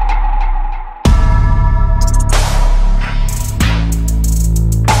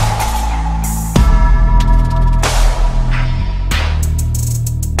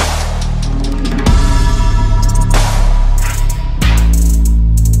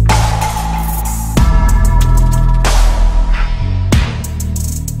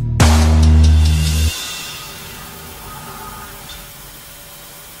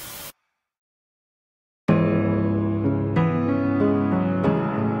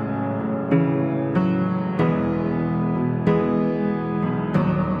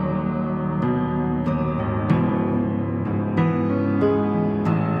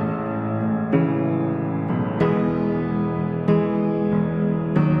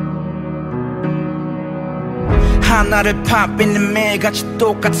 하나를 팝있는 매일같이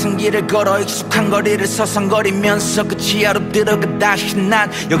똑같은 길을 걸어 익숙한 거리를 서성거리면서 그 지하로 들어가 다시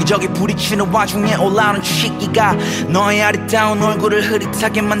난 여기저기 부딪히는 와중에 올라오는 취기가 너의 아리따운 얼굴을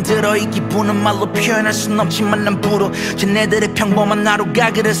흐릿하게 만들어 이 기분은 말로 표현할 순 없지만 난 부러워 쟤네들의 평범한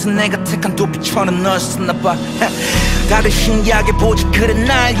하루가 그래서 내가 택한 도피처는 너였었나봐 다들 신기하게 보지 그래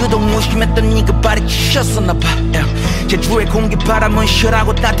날 유독 무심했던 네가 발이 치셨었나봐 제주의 공기 바람은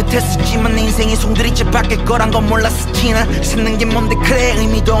시원하고 따뜻했었지만 내 인생이 송두리째 바뀔 거란 건 몰랐었지 난 샀는 게 뭔데 그래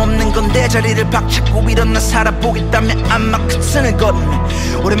의미도 없는 건데 자리를 박차고 일어나 살아보겠다며 안마 커튼을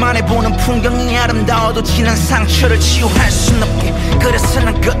걸었네 오랜만에 보는 풍경이 아름다워도 지난 상처를 치유할 순 없게 그래서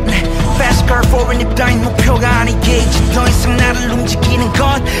난 걷네 Fast car forward 립 따윈 목표가 아니게 이제 더 이상 나를 움직이는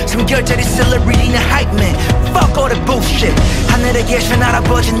건 3개월짜리 celebrity는 hype man Fuck all that bullshit 하늘에 계신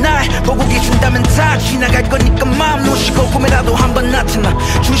할아버지 날 보고 계신다면 다 지나갈 거니까 마음 놓으시고 꿈에라도 한번 나타나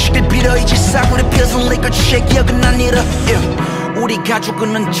주식을 빌어 이제 싸구려 펴선 liquor 취해 기억은 안 잃어 우리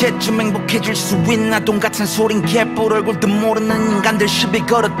가족은 언제쯤 행복해질 수 있나 돈같은 소린 개뿔 얼굴도 모르는 인간들 시비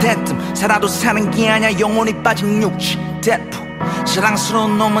걸어 대뜸 살아도 사는 게 아냐 영혼이 빠진 육지 대포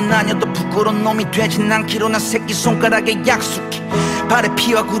사랑스러운 놈은 아니어도 부끄러운 놈이 되진 않기로 난 새끼손가락에 약속해 발에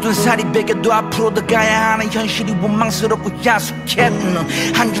피와 굳은 살이 베겨도 앞으로 더 가야 하는 현실이 원망스럽고 야속해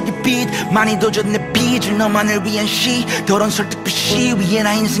한 줄기 빛 많이 도져 내 빚을 너만을 위한 시 더러운 설득빛 시위에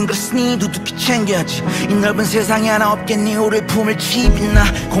나 인생 그랬으니 두둑히 챙겨야지 이 넓은 세상에 하나 없겠니 우릴 품을 집이나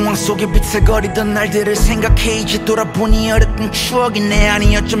공황 속에 비틀거리던 날들을 생각해 이제 돌아보니 어렸던 추억이네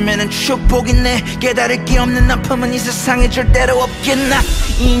아니 어쩌면은 축복이네 깨달을 게 없는 아픔은 이 세상에 절대로 없겠나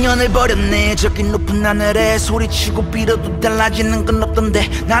인연을 버렸네 저기 높은 하늘에 소리치고 빌어도 달라지는 건 없던데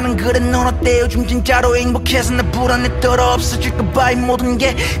나는 그래 넌 어때 요즘 진짜로 행복해서 나 불안해 떨어 없어질까봐 이 모든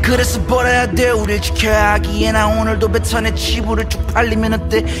게 그래서 버려야 돼 우릴 지켜야 하기에 나 오늘도 뱉어내 치부를 쭉 팔리면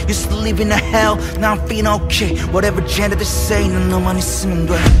어때 You still live in a hell now I'm feeling okay Whatever gender they say 난 너만 있으면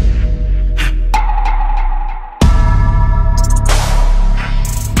돼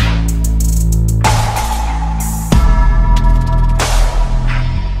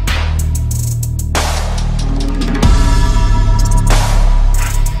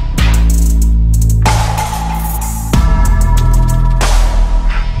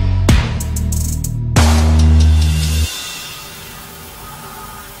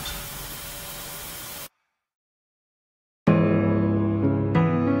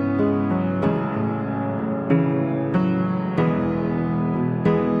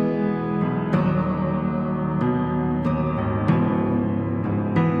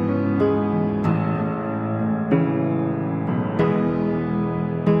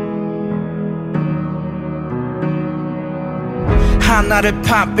하나를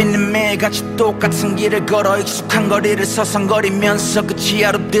팝있는 매일같이 똑같은 길을 걸어 익숙한 거리를 서성거리면서 그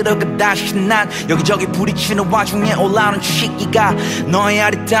지하로 들어가 다시 난 여기저기 부딪히는 와중에 올라오는 취기가 너의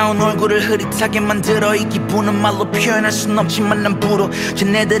아리따운 얼굴을 흐릿하게 만들어 이 기분은 말로 표현할 순 없지만 난 부러워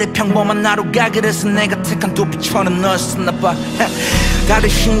쟤네들의 평범한 하루가 그래서 내가 택한 도피처는 너였었나봐 다들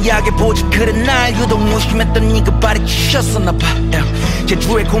신기하게 보지 그래 날 유독 무심했던 네가 발이 치셨었나봐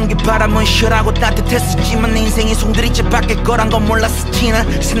제주의 공기 바람은 시원하고 따뜻했었지만 내 인생이 송두리째 바뀔 거란 건 몰랐었지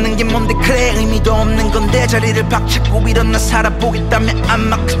난 샀는 게 뭔데 그래 의미도 없는 건데 자리를 박차고 일어나 살아보겠다며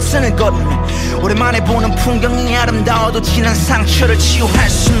안마 커튼을 걸었네 오랜만에 보는 풍경이 아름다워도 지난 상처를 치유할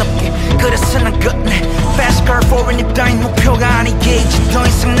순 없게 그래서 난 걷네 Fast car forward 립 따윈 목표가 아니게 이제 더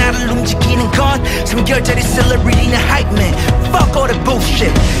이상 나를 움직이는 건 3개월짜리 celebrity는 hype man Fuck all that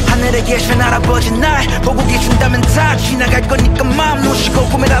bullshit 하늘에 계신 할아버지 날 보고 계신다면 다 지나갈 거니까 마음 놓으시고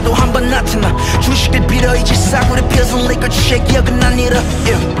꿈에라도 한번 나타나 주식을 빌어 이제 싸구려 펴선 liquor 취해 기억은 안 잃어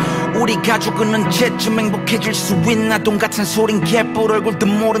우리 가족은 언제쯤 행복해질 수 있나 돈같은 소린 개뿔 얼굴도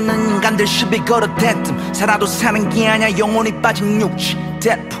모르는 인간들 시비 걸어 대뜸 살아도 사는 게 아냐 영혼이 빠진 육지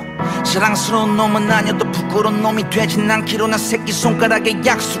대포 사랑스러운 놈은 아니어도 부끄러운 놈이 되진 않기로 난 새끼손가락에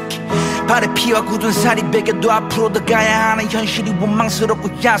약속해 발에 피와 굳은 살이 베겨도 앞으로 더 가야 하는 현실이 원망스럽고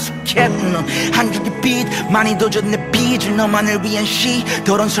야속해 한 줄기 빛 많이 도져 내 빚을 너만을 위한 시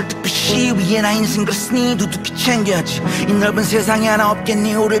더러운 설득빛 시위에 나 인생 그랬으니 두둑히 챙겨야지 이 넓은 세상에 하나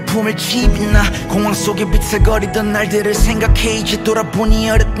없겠니 우릴 품을 집이나 공황 속에 비틀거리던 날들을 생각해 이제 돌아보니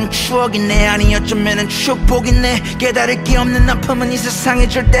어렸던 추억이네 아니 어쩌면은 축복이네 깨달을 게 없는 아픔은 이 세상에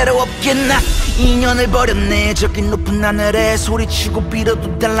절대로 없겠나 인연을 버렸네 저기 높은 하늘에 소리치고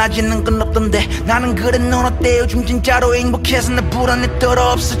빌어도 달라지는 건 없던데 나는 그래 넌 어때 요즘 진짜로 행복해서 나 불안해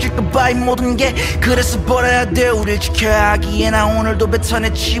떨어 없어질까봐 이 모든 게 그래서 버려야 돼 우릴 지켜야 하기에 나 오늘도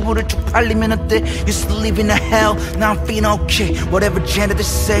뱉어내 치부를 쭉 팔리면 어때 You still live in a hell now I'm feeling okay Whatever gender they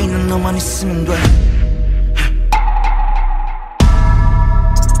say 난 너만 있으면 돼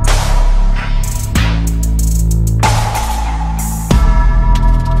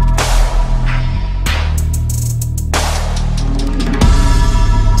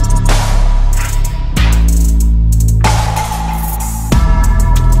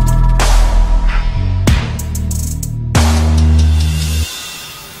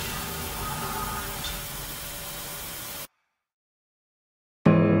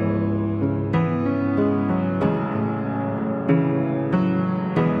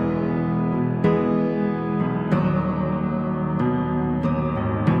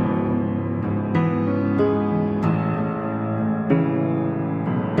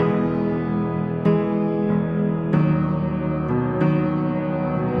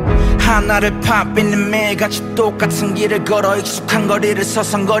하나를 팝있는 매일같이 똑같은 길을 걸어 익숙한 거리를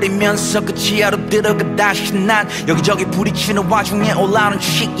서성거리면서 그 지하로 들어가 다시 난 여기저기 부딪히는 와중에 올라오는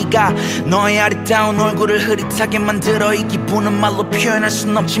시기가 너의 아리따운 얼굴을 흐릿하게 만들어 이 기분은 말로 표현할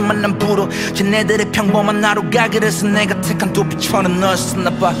순 없지만 난 부러 쟤네들의 평범한 하루가 그래서 내가 택한 도피처는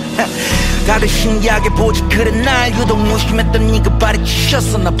너였었나봐. 다들 신기하게 보지 그래 날 유독 무심했던 네가 발이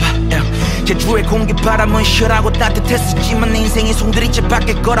치셨었나봐. 제주의 공기 바람은 시원하고 따뜻했었지만 내 인생이 송두리째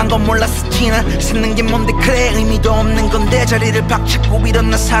바뀔 거란 건 몰랐었지. 난 샀는 게 뭔데 그래 의미도 없는 건데 자리를 박차고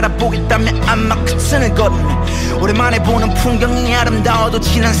일어나 살아보겠다며 아마 끝선을 걷네. 오랜만에 보는 풍경이 아름다워도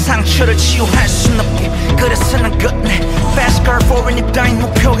지난 상처를 치유할 순 없게 그래서 난 끝내 Fast car forward 이 따윈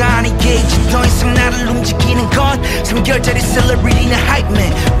목표가 아니게 이제 더 이상 나를 움직이는 건 3개월짜리 셀러리티는 hype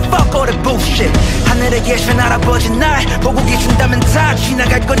man. Fuck all that bullshit. 하늘에 계신 할아버지 날 보고 계신다면 다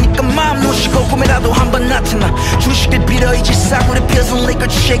지나갈 거니까 마음 놓으시고 꿈에라도 한번 나타나 주식을 빌어 이제 싸구려 펴선 liquor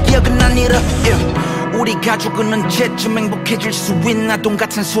취해 기억은 안 잃어. 우리 가족은 언제쯤 행복해질 수 있나.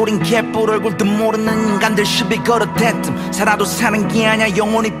 돈같은 소린 개뿔 얼굴도 모르는 인간들 시비 걸어댔음. 살아도 사는 게 아냐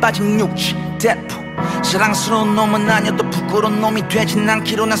영혼이 빠진 육지 대포. 사랑스러운 놈은 아니어도 부끄러운 놈이 되진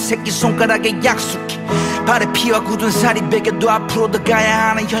않기로 난 새끼손가락에 약속해. 발에 피와 굳은 살이 베개도 앞으로도 가야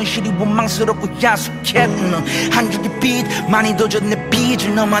하는 현실이 원망스럽고 야속해. 한 줄기 빛 많이 더 줬네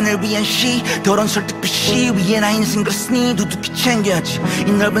빚을 너만을 위한 시 더러운 설득빛 시위에 나 인생 그랬으니 두둑히 챙겨야지.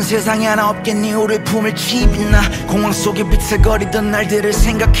 이 넓은 세상에 하나 없겠니 우릴 품을 집이나. 공황 속에 비틀거리던 날들을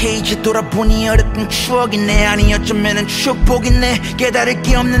생각해 이제 돌아보니 어렸던 추억이네. 아니 어쩌면은 축복이네. 깨달을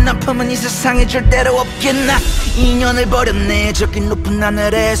게 없는 아픔은 이 세상에 절대로 없겠나. 인연을 버렸네 저기 높은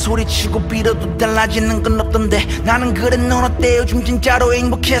하늘에 소리치고 빌어도 달라지는 건 없던데 나는 그래 넌 어때. 요즘 진짜로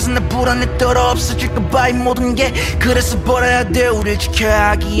행복해서 나 불안해 떨어 없어질까봐 이 모든 게 그래서 벌어야 돼. 우릴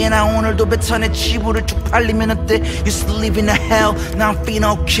지켜야 하기에 나 오늘도 뱉어내 지불을 쭉 팔리면 어때. You still live in a hell now I'm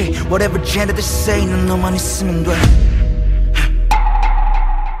feeling okay. Whatever gender they say 난 너만 있으면 돼.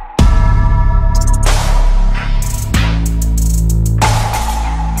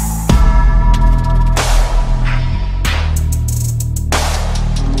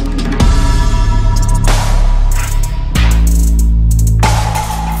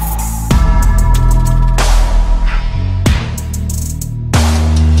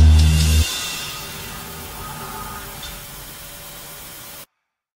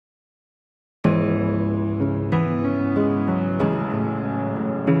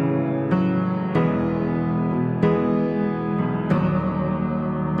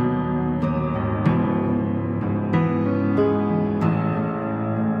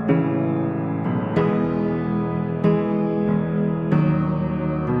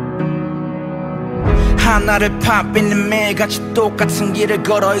 하나를 팝있는 매일같이 똑같은 길을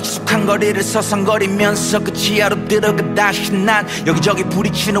걸어 익숙한 거리를 서성거리면서 그 지하로 들어가 다시 난 여기저기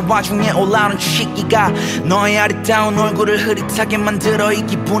부딪히는 와중에 올라오는 시기가 너의 아리따운 얼굴을 흐릿하게 만들어 이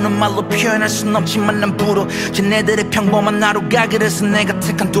기분은 말로 표현할 순 없지만 난 부러 쟤네들의 평범한 하루가 그래서 내가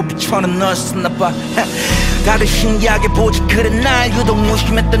택한 도피처는 너였었나봐. 다들 신기하게 보지 그래 날 유독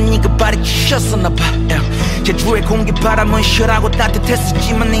무심했던 네가 발이 치셨었나봐. 제주의 공기 바람은 시원하고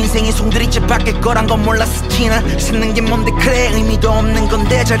따뜻했었지만 내 인생이 송두리째 바뀔 거란 건 몰랐었지. 난 샀는 게 뭔데 그래 의미도 없는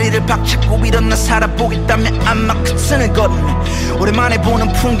건데 자리를 박차고 일어나 살아보겠다며 아마 끝선을 걷네. 오랜만에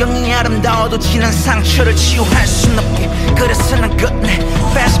보는 풍경이 아름다워도 지난 상처를 치유할 순 없게 그래서 난 끝내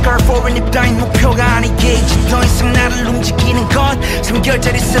Fast car forward 이 따윈 목표가 아니게 이제 더 이상 나를 움직이는 건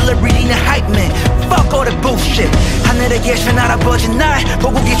 3개월짜리 셀러리티는 hype man. Fuck all that bullshit. 하늘에 계신 할아버지 날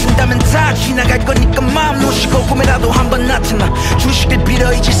보고 계신다면 다 지나갈 거니까 마음 놓으시고 꿈에라도 한번 나타나 주식을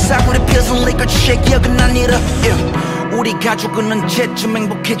빌어 이제 싸구려 펴선 liquor 취해 기억은 안 잃어. 우리 가족은 언제쯤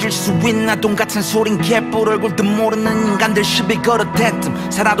행복해질 수 있나. 돈같은 소린 개뿔 얼굴도 모르는 인간들 시비 걸어댔음.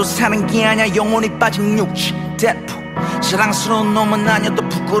 살아도 사는 게 아냐 영혼이 빠진 육지 대포. 사랑스러운 놈은 아니어도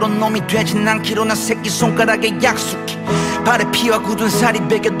부끄러운 놈이 되진 않기로 난 새끼손가락에 약속해. 발에 피와 굳은 살이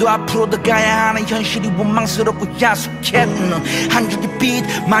베개도 앞으로도 가야 하는 현실이 원망스럽고 야속해. 한 줄기 빛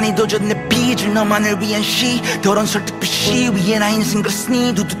많이 더 줬네 빚을 너만을 위한 시 더러운 설득빛 시위에 나 인생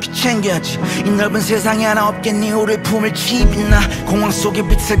그랬으니 두둑히 챙겨야지. 이 넓은 세상에 하나 없겠니 우릴 품을 집이나. 공황 속에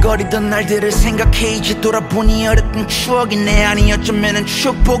비틀거리던 날들을 생각해 이제 돌아보니 어렸던 추억이네. 아니 어쩌면은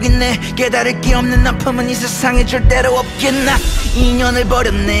축복이네. 깨달을 게 없는 아픔은 이 세상에 절대로 없겠나. 인연을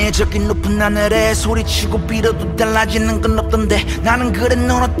버렸네 저기 높은 하늘에 소리치고 빌어도 달라지는 건 없던데 나는 그래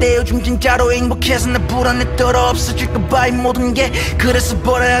넌 어때. 요즘 진짜로 행복해서 나 불안해 떨어 없어질까봐 이 모든 게 그래서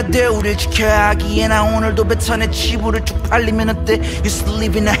벌어야 돼. 우릴 지켜야 하기에 나 오늘도 뱉어내 지불을 쭉 팔리면 어때. You still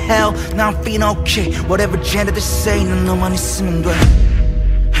live in a hell now I'm feeling okay. Whatever gender they say 난 너만 있으면 돼.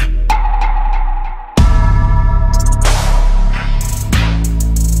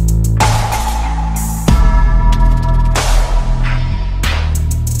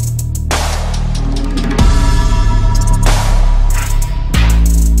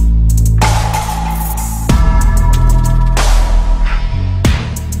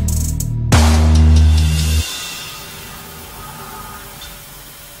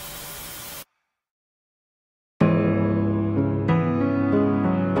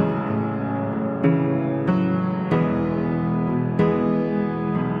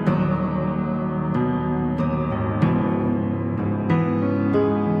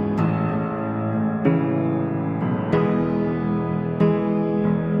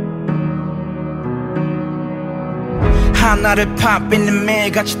 하나를 팝있는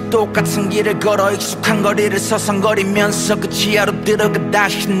매일같이 똑같은 길을 걸어 익숙한 거리를 서성거리면서 그 지하로 들어가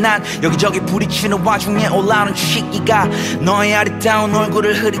다시 난 여기저기 부딪히는 와중에 올라오는 시기가 너의 아리따운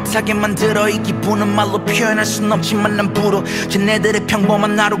얼굴을 흐릿하게 만들어 이 기분은 말로 표현할 순 없지만 난 부러워 쟤네들의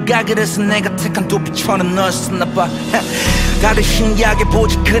평범한 하루가 그래서 내가 택한 도피처는 너였었나봐 다들 신기하게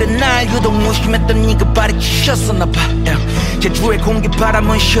보지 그래 날 유독 무심했던 네가 발이 치셨었나봐 제주의 공기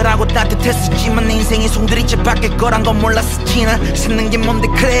바람은 시원하고 따뜻했었지만 내 인생이 송두리째 바뀔 거란 건 몰랐었지 난 사는 게 뭔데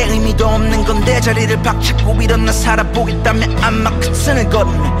그래 의미도 없는 건데 자리를 박차고 일어나 살아보겠다며 아마 끝선을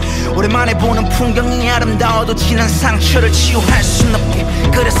걸었네 오랜만에 보는 풍경이 아름다워도 지난 상처를 치유할 순 없게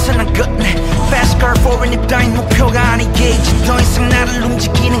그래서 난 끝내 Fast car foreign 이 따윈 목표가 아니겠지 더 이상 나를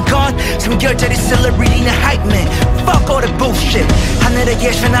움직이는 건 3개월짜리 celebrity는 hype man Fuck all that bullshit 하늘에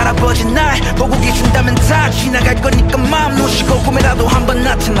계신 할아버지 날 보고 계신다면 다 지나갈 거니까 마음 놓으시고 꿈에라도 한번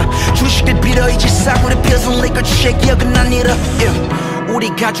나타나 주식을 빌어 이제 싸구려 pills and liquor 취해 기억은 안 잃어 우리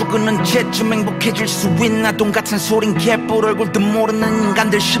가족은 언제쯤 행복해질 수 있나 돈같은 소린 개뿔 얼굴도 모르는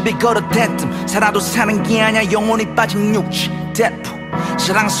인간들 시비 걸어 대뜸 살아도 사는 게 아냐 영혼이 빠진 육지 대포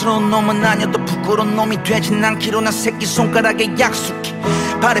사랑스러운 놈은 아니어도 부끄러운 놈이 되진 않기로 난 새끼손가락에 약속해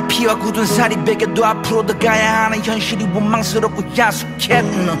발에 피와 굳은 살이 베겨도 앞으로 더 가야 하는 현실이 원망스럽고 야속해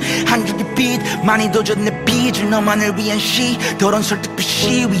한 줄기 빛 많이 더 준 내 빚을 너만을 위한 시 더러운 설득빛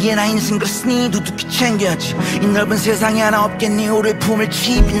시위에 나 인생 그랬으니 두둑히 챙겨야지 이 넓은 세상에 하나 없겠니 우릴 품을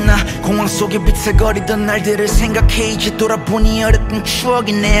집이나 공황 속에 비틀거리던 날들을 생각해 이제 돌아보니 어렸던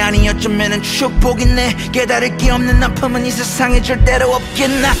추억이네 아니 어쩌면은 축복이네 깨달을 게 없는 아픔은 이 세상에 절대로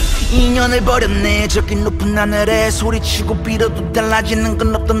없겠나 인연을 버렸네 저기 높은 하늘에 소리치고 빌어도 달라지는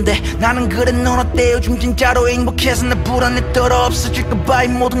건 없던데 나는 그래 넌 어때 요즘 진짜로 행복해서 나 불안해 떨어 없어질까봐 이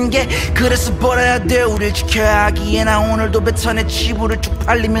모든 게 그래서 버려야 돼 우릴 지켜야 하기에 나 오늘도 뱉어내 치부를 쭉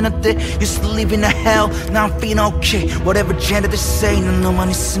팔리면 어때 You still live in a hell now I'm feeling okay Whatever gender they say 난 너만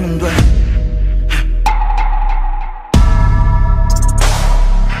있으면 돼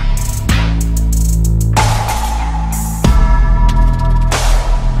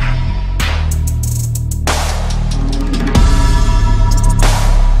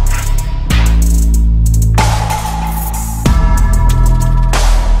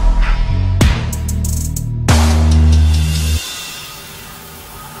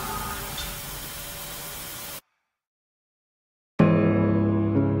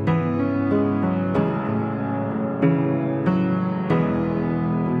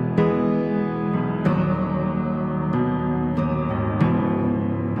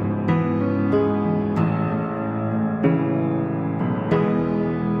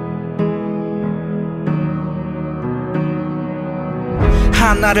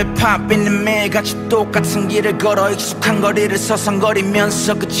하나를 팝있는 매일같이 똑같은 길을 걸어 익숙한 거리를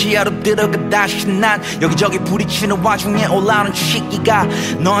서성거리면서 그 지하로 들어가 다시 난 여기저기 부딪히는 와중에 올라오는 시기가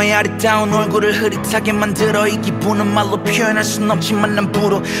너의 아리따운 얼굴을 흐릿하게 만들어 이 기분은 말로 표현할 순 없지만 난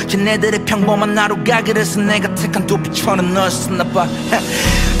부러워 쟤네들의 평범한 하루가 그래서 내가 택한 도피처는 너였었나봐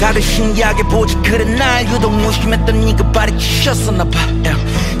다들 신기하게 보지 그래 날 유독 무심했던 네가 발이 치셨었나봐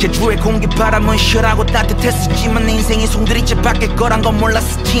제주의 공기 바람은 시원하고 따뜻했었지만 내 인생이 송두리째 바뀔 거란 건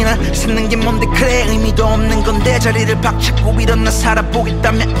몰랐었지 난 사는 게 뭔데 그래 의미도 없는 건데 자리를 박차고 일어나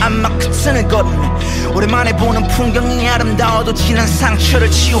살아보겠다며 아마 끝선을 걸었네 오랜만에 보는 풍경이 아름다워도 지난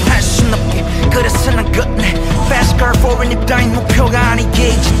상처를 치유할 순 없게 그래서 난 끝내 Fast car foreign 이 따윈 목표가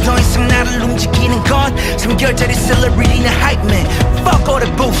아니겠지 더 이상 나를 움직이는 건 3개월짜리 celebrity는 hype man Fuck all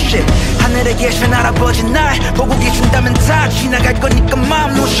that bullshit 하늘에 계신 할아버지 날 보고 계신다면 다 지나갈 거니까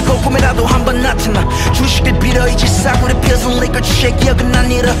마음 놓으시고 꿈에라도 한번 나타나 주식을 빌어 이제 싸구려 pills and liquor 취해 기억은 안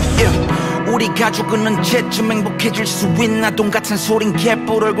잃어 우리 가족은 언제쯤 행복해질 수 있나 돈같은 소린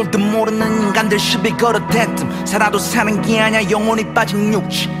개뿔 얼굴도 모르는 인간들 시비 걸어 대뜸 살아도 사는 게 아냐 영혼이 빠진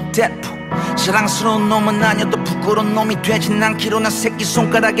육지 대포 사랑스러운 놈은 아니어도 부끄러운 놈이 되진 않기로 난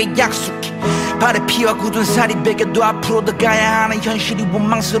새끼손가락에 약속해 발에 피와 굳은 살이 베겨도 앞으로 더 가야 하는 현실이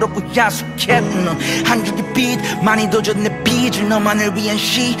원망스럽고 야속해 한 줄기 빛 많이 더 준 내 빚을 너만을 위한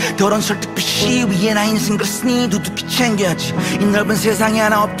시 더러운 설득빛 시위에 나 인생 그랬으니 두둑히 챙겨야지 이 넓은 세상에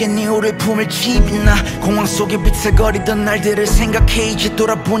하나 없겠니 우릴 품을 집이나 공황 속에 비틀거리던 날들을 생각해 이제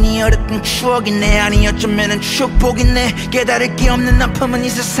돌아보니 어렸던 추억이네 아니 어쩌면은 축복이네 깨달을 게 없는 아픔은 이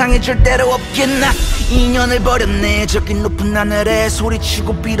세상에 절대로 없겠나 인연을 버렸네 저기 높은 하늘에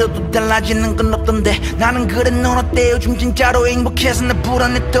소리치고 빌어도 달라지는 건 없던데 나는 그래 넌 어때 요즘 진짜로 행복해서 나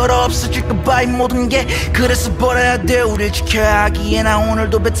불안해 떨어 없어질까봐 이 모든 게 그래서 버려야 돼 우릴 지켜야 하기에 나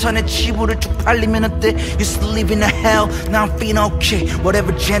오늘도 뱉어내 치부를 쭉 팔리면 어때 You still live in a hell now I'm feeling okay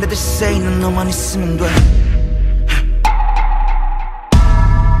Whatever gender they say 난 너만 있으면 돼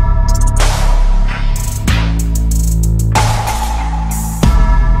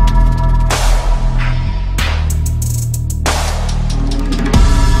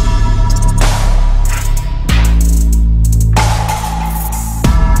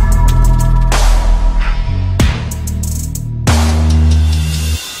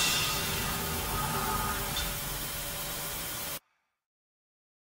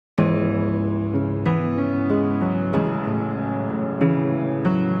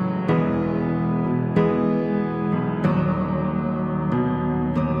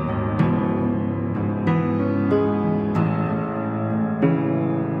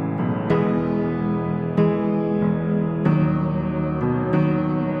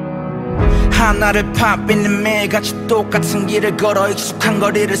하나를 팝있는 매일같이 똑같은 길을 걸어 익숙한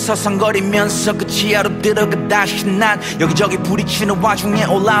거리를 서성거리면서 그 지하로 들어가 다시 난 여기저기 부딪히는 와중에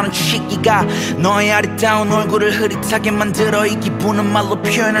올라오는 시기가 너의 아리따운 얼굴을 흐릿하게 만들어 이 기분은 말로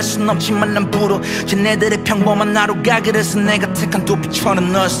표현할 순 없지만 난 부러워 쟤네들의 평범한 하루가 그래서 내가 택한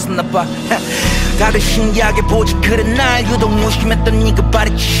도피처는 너였었나봐 다들 신기하게 보지 그래 날 유독 무심했던 네가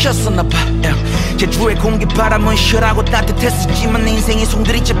발이 치셨었나봐 제주의 공기 바람은 시원하고 따뜻했었지만 내 인생이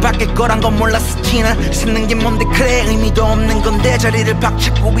송두리째 바뀔 거란 건 몰랐었지 난 씹는 게 뭔데 그래 의미도 없는 건데 자리를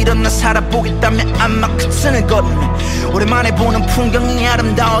박차고 일어나 살아보겠다며 아마 끝선을 걷네 오랜만에 보는 풍경이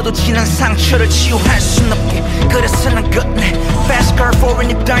아름다워도 지난 상처를 치유할 순 없게 그래서 난 끝내 Fast car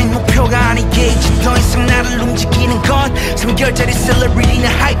forward 이 따윈 목표가 아니겠지 더 이상 나를 움직이는 건 3개월짜리 celebrity는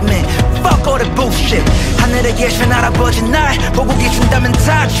hype man Fuck all that bullshit 하늘에 계신 할아버지 날 보고 계신다면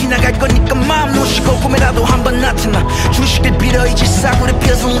다 지나갈 거니까 마음 놓으시고 꿈에라도 한번 나타나 주식을 빌어 이제 싸구려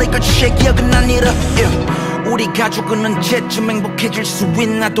펴선 liquor check 기억은 난 잃어 우리 가족은 언제쯤 행복해질 수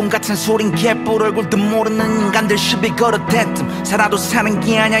있나 돈같은 소린 개뿔 얼굴도 모르는 인간들 시비 걸어 대뜸 살아도 사는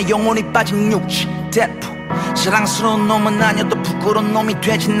게 아냐 영혼이 빠진 육지 대포 사랑스러운 놈은 아니어도 부끄러운 놈이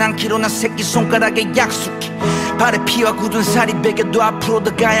되진 않기로 난 새끼손가락에 약속해 발에 피와 굳은 살이 베겨도 앞으로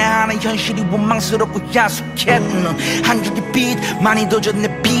더 가야 하는 현실이 원망스럽고 야속해 한 줄기 빛 많이 도져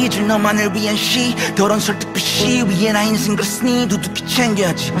내 빚을 너만을 위한 시 더러운 설득 빛이 위에 나 인생 그랬으니 두둑히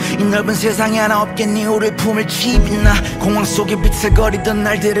챙겨야지 이 넓은 세상에 하나 없겠니 우릴 품을 집이나 공황 속에 비틀거리던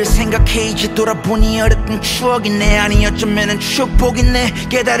날들을 생각해 이제 돌아보니 어렸던 추억이네 아니 어쩌면은 축복이네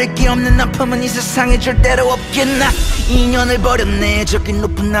깨달을 게 없는 아픔은 이 세상에 절대로 없겠나 인연을 버렸네 저기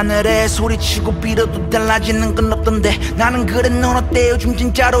높은 하늘에 소리치고 빌어도 달라지는 건 없던데 나는 그래 넌 어때 요즘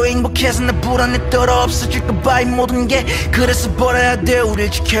진짜로 행복해서 나 불안해 떨어 없어질까봐 이 모든 게 그래서 버려야 돼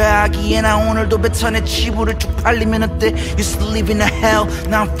우릴 지켜야 하기에 나 오늘도 뱉어내 치부를 쪽팔리면 어때 You still live in a hell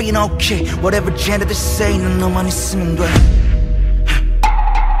Now I'm feeling okay Whatever gender they say 난 너만 있으면 돼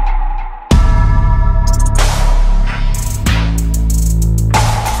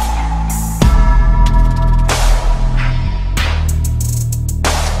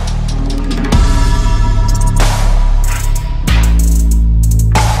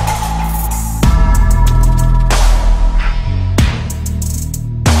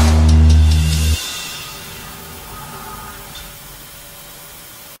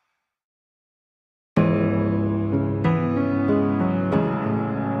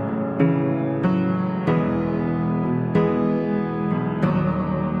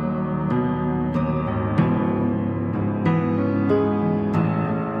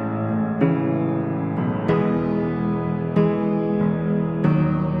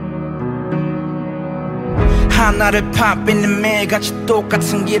하나를 팝있는 매일같이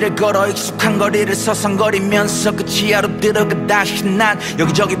똑같은 길을 걸어 익숙한 거리를 서성거리면서 그 지하로 들어가 다시 난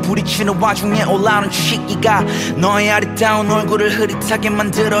여기저기 부딪히는 와중에 올라오는 시기가 너의 아리따운 얼굴을 흐릿하게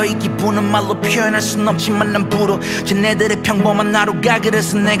만들어 이 기분은 말로 표현할 순 없지만 난 부러워 쟤네들의 평범한 하루가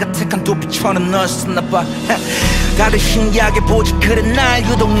그래서 내가 택한 도피처는 너였었나봐 다들 신기하게 보지 그래 날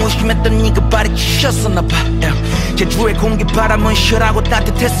유독 무심했던 네가 발이 치셨었나봐 제주의 공기 바람은 시원하고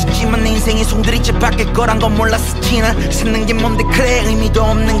따뜻했었지만 내 인생이 송두리째 바뀔 거란 건 몰랐었지 난 씹는 게 뭔데 그래 의미도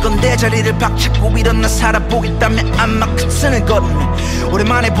없는 건데 자리를 박차고 일어나 살아보겠다며 아마 끝선을 걷네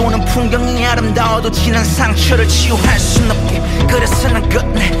오랜만에 보는 풍경이 아름다워도 지난 상처를 치유할 순 없게 그래서 난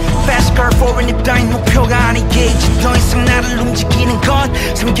끝내 Fast car forward 이 따윈 목표가 아니겠지 더 이상 나를 움직이는 건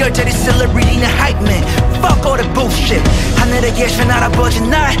 3개월짜리 celebrity는 hype man Fuck all that bullshit 하늘에 계신 할아버지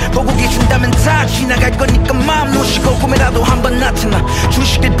날 보고 계신다면 다 지나갈 거니까 마음 놓으시고 꿈에라도 한번 나타나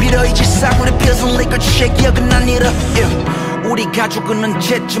주식을 빌어 이제 싸구려 펴선 liquor check 기억은 난 잃어 우리 가족은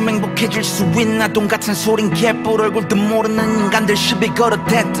언제쯤 행복해질 수 있나 돈같은 소린 개뿔 얼굴도 모르는 인간들 시비 걸어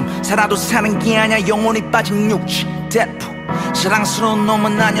대뜸 살아도 사는 게 아냐 영혼이 빠진 육지 대포 사랑스러운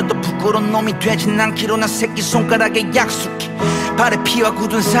놈은 아니어도 부끄러운 놈이 되진 않기로 난 새끼손가락에 약속해 발에 피와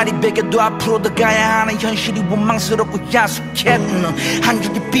굳은 살이 베겨도 앞으로 더 가야 하는 현실이 원망스럽고 야속해 한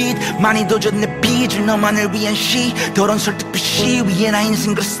줄기 빛 많이 도져 내 빚을 너만을 위한 시 더러운 설득 빛이 위에 나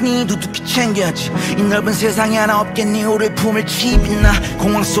인생 그랬으니 두둑히 챙겨야지 이 넓은 세상에 하나 없겠니 우릴 품을 집이나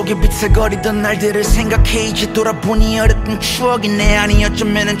공황 속에 비틀거리던 날들을 생각해 이제 돌아보니 어렸던 추억이네 아니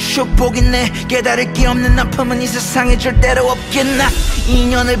어쩌면은 축복이네 깨달을 게 없는 아픔은 이 세상에 절대로 없겠나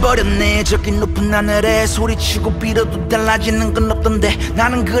인연을 버렸네 저기 높은 하늘에 소리치고 빌어도 달라지는 건 없던데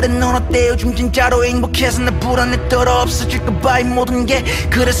나는 그래 넌 어때 요즘 진짜로 행복해서 나 불안해 떨어 없어질까봐 이 모든 게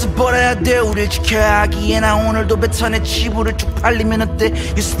그래서 버려야 돼 우릴 지켜야 하기에 나 오늘도 뱉어내 치부를 쪽팔리면 어때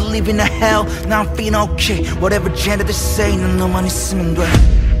You still live in a hell Now I'm feeling okay Whatever gender they say 난 너만 있으면 돼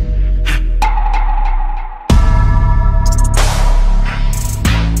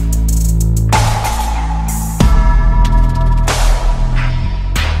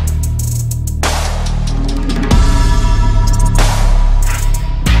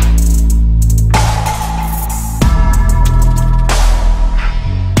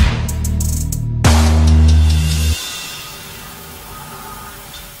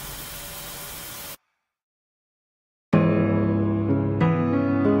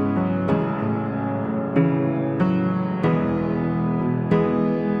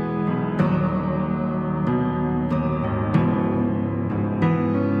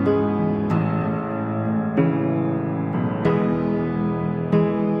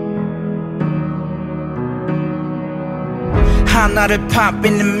하나를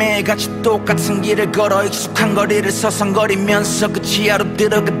팝있는 매일같이 똑같은 길을 걸어 익숙한 거리를 서성거리면서 그 지하로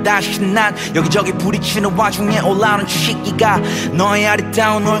들어가 다시 난 여기저기 부딪히는 와중에 올라오는 시기가 너의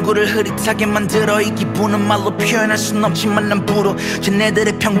아리따운 얼굴을 흐릿하게 만들어 이 기분은 말로 표현할 순 없지만 난 부러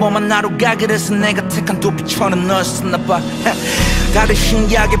쟤네들의 평범한 하루가 그래서 내가 택한 도피처럼 널 썼나봐. 다들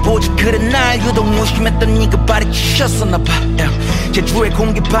신기하게 보지 그래 날 유독 무심했던 네가 발이 치셨었나봐. 제주의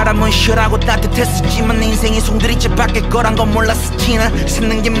공기 바람은 시원하고 따뜻했었지만 내 인생이 송두리째 바뀔 거란 건 몰랐었지. 난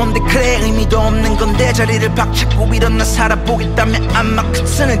샀는 게 뭔데 그래 의미도 없는 건데 자리를 박차고 일어나 살아보겠다며 아마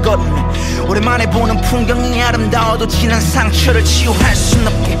끝선을 걷네. 오랜만에 보는 풍경이 아름다워도 지난 상처를 치유할 순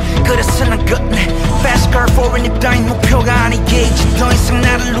없게 그래서 난 끝내 Fast car forward 이 따윈 목표가 아니겠지. 더 이상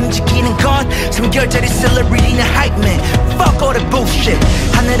나를 움직이는 건 3개월짜리 celebrity는 hype man. Fuck all that bullshit.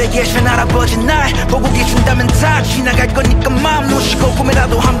 하늘에 계신 할아버지 날 보고 계신다면 다 지나갈 거니까 마음 놓으시고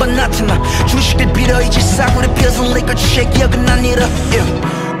꿈에라도 한번 나타나 주식을 빌어 이제 싸구려 pills and liquor check 기억은 안 잃어.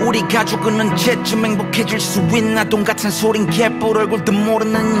 우리 가족은 언제쯤 행복해질 수 있나. 돈같은 소린 개뿔 얼굴도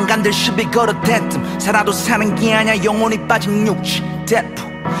모르는 인간들 시비 걸어 대뜸 살아도 사는 게 아냐 영혼이 빠진 육지 대포.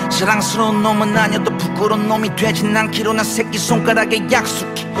 사랑스러운 놈은 아니어도 부끄러운 놈이 되진 않기로 난 새끼손가락에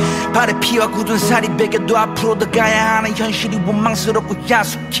약속해. 발에 피와 굳은 살이 베겨도 앞으로 더 가야 하는 현실이 원망스럽고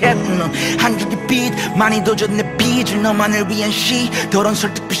야속해. 넌 한 줄기 빛 많이 더 줬네 빚을 너만을 위한 시 더러운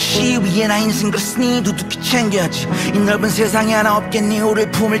설득빛이 위에 나 인생 그랬으니 두둑히 챙겨야지. 이 넓은 세상에 하나 없겠니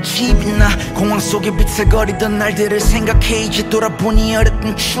우릴 품을 집이나. 공황 속에 비틀거리던 날들을 생각해 이제 돌아보니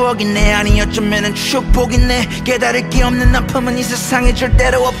어렸던 추억이네. 아니 어쩌면은 축복이네. 깨달을 게 없는 아픔은 이 세상에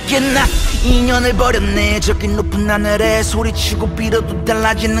절대로 없겠나. 인연을 버렸네 저기 높은 하늘에 소리치고 빌어도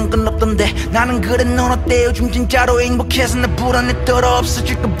달라지는 건 없던데 나는 그래 넌 어때. 요즘 진짜로 행복해서 나 불안해 떨어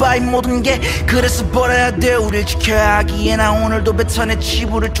없어질까봐 이 모든 게 그래서 버려야 돼. 우릴 지켜야 하기에 나 오늘도 뱉어내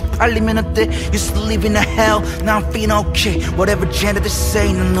지불을 쭉 팔리면 어때. Used to live in a hell now I'm feeling okay. Whatever gender they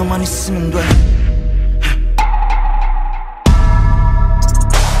say 난 너만 있으면 돼.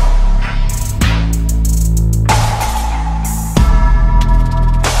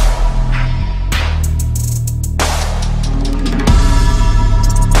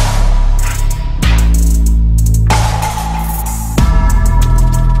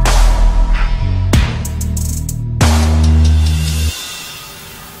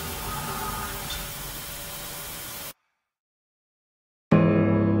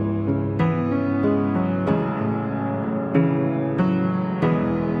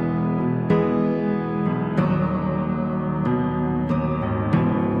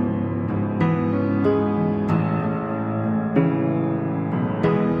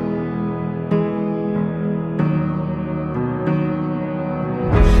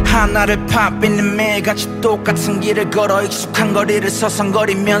 하나를 팝있는 매일같이 똑같은 길을 걸어 익숙한 거리를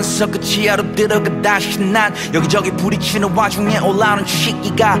서성거리면서 그 지하로 들어가 다시 난 여기저기 부딪히는 와중에 올라오는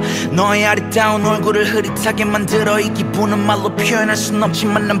시기가 너의 아리따운 얼굴을 흐릿하게 만들어 이 기분은 말로 표현할 순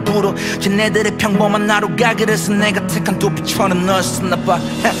없지만 난 부러 쟤네들의 평범한 하루가 그래서 내가 택한 도피처럼 널 썼나봐.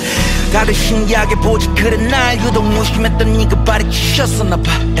 다들 신기하게 보지 그래 날 유독 무심했던 네가 발이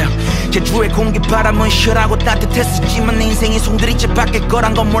치셨었나봐. 제주의 공기 바람은 시원하고 따뜻했었지만 내 인생이 송두리째 바뀔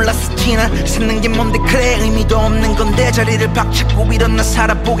거란 건 몰랐었지. 난 샀는 게 뭔데 그래 의미도 없는 건데 자리를 박차고 일어나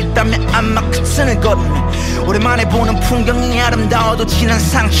살아보겠다며 아마 끝선을 걷네. 오랜만에 보는 풍경이 아름다워도 지난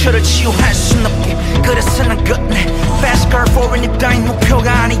상처를 치유할 순 없게 그래서 난 끝내 Fast car forward 이 따윈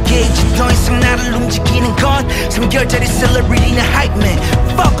목표가 아니겠지. 더 이상 나를 움직이는 건 3개월짜리 celebrity는 hype man.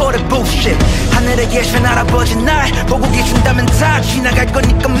 Fuck all that bullshit. 하늘에 계신 할아버지 날 보고 계신다면 다 지나갈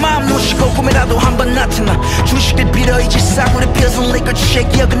거니까 마음 놓으시고 꿈에라도 한번 나타나 주식을 빌어 이제 싸구려 pills and liquor check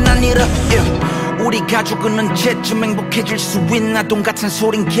기억은 안 잃어. 우리 가족은 언제쯤 행복해질 수 있나. 돈같은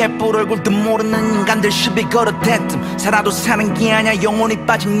소린 개뿔 얼굴도 모르는 인간들 시비 걸어 대뜸 살아도 사는 게 아냐 영혼이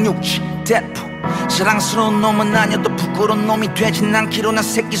빠진 육지 대포. 사랑스러운 놈은 아니어도 부끄러운 놈이 되진 않기로 난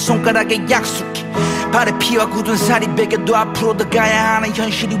새끼손가락에 약속해. 발에 피와 굳은 살이 베겨도 앞으로 더 가야 하는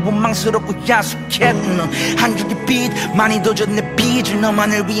현실이 원망스럽고 야속해. 넌 한 줄기 빛 많이 더 줬네 빚을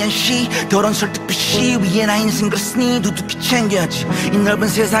너만을 위한 시 더러운 설득빛이 위에 나 인생 그랬으니 두둑히 챙겨야지. 이 넓은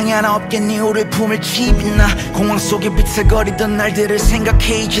세상에 하나 없겠니 우릴 품을 집이나. 공황 속에 비틀거리던 날들을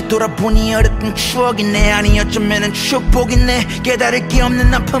생각해 이제 돌아보니 어렸던 추억이네. 아니 어쩌면은 축복이네. 깨달을 게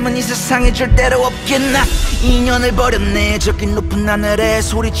없는 아픔은 이 세상에 절대로 없겠나. 인연을 버렸네 저기 높은 하늘에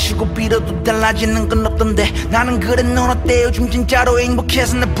소리치고 빌어도 달라지는 건 없던데 나는 그래 넌 어때. 요즘 진짜로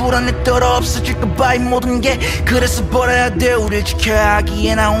행복해서 나 불안해 떨어 없어질까봐 이 모든 게 그래서 버려야 돼. 우릴 지켜야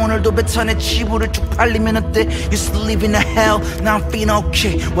하기에 나 오늘도 뱉어내 지불을 쭉 팔리면 어때. Used to live in a hell now I'm feeling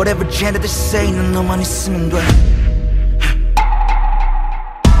okay. Whatever gender they say 난 너만 있으면 돼.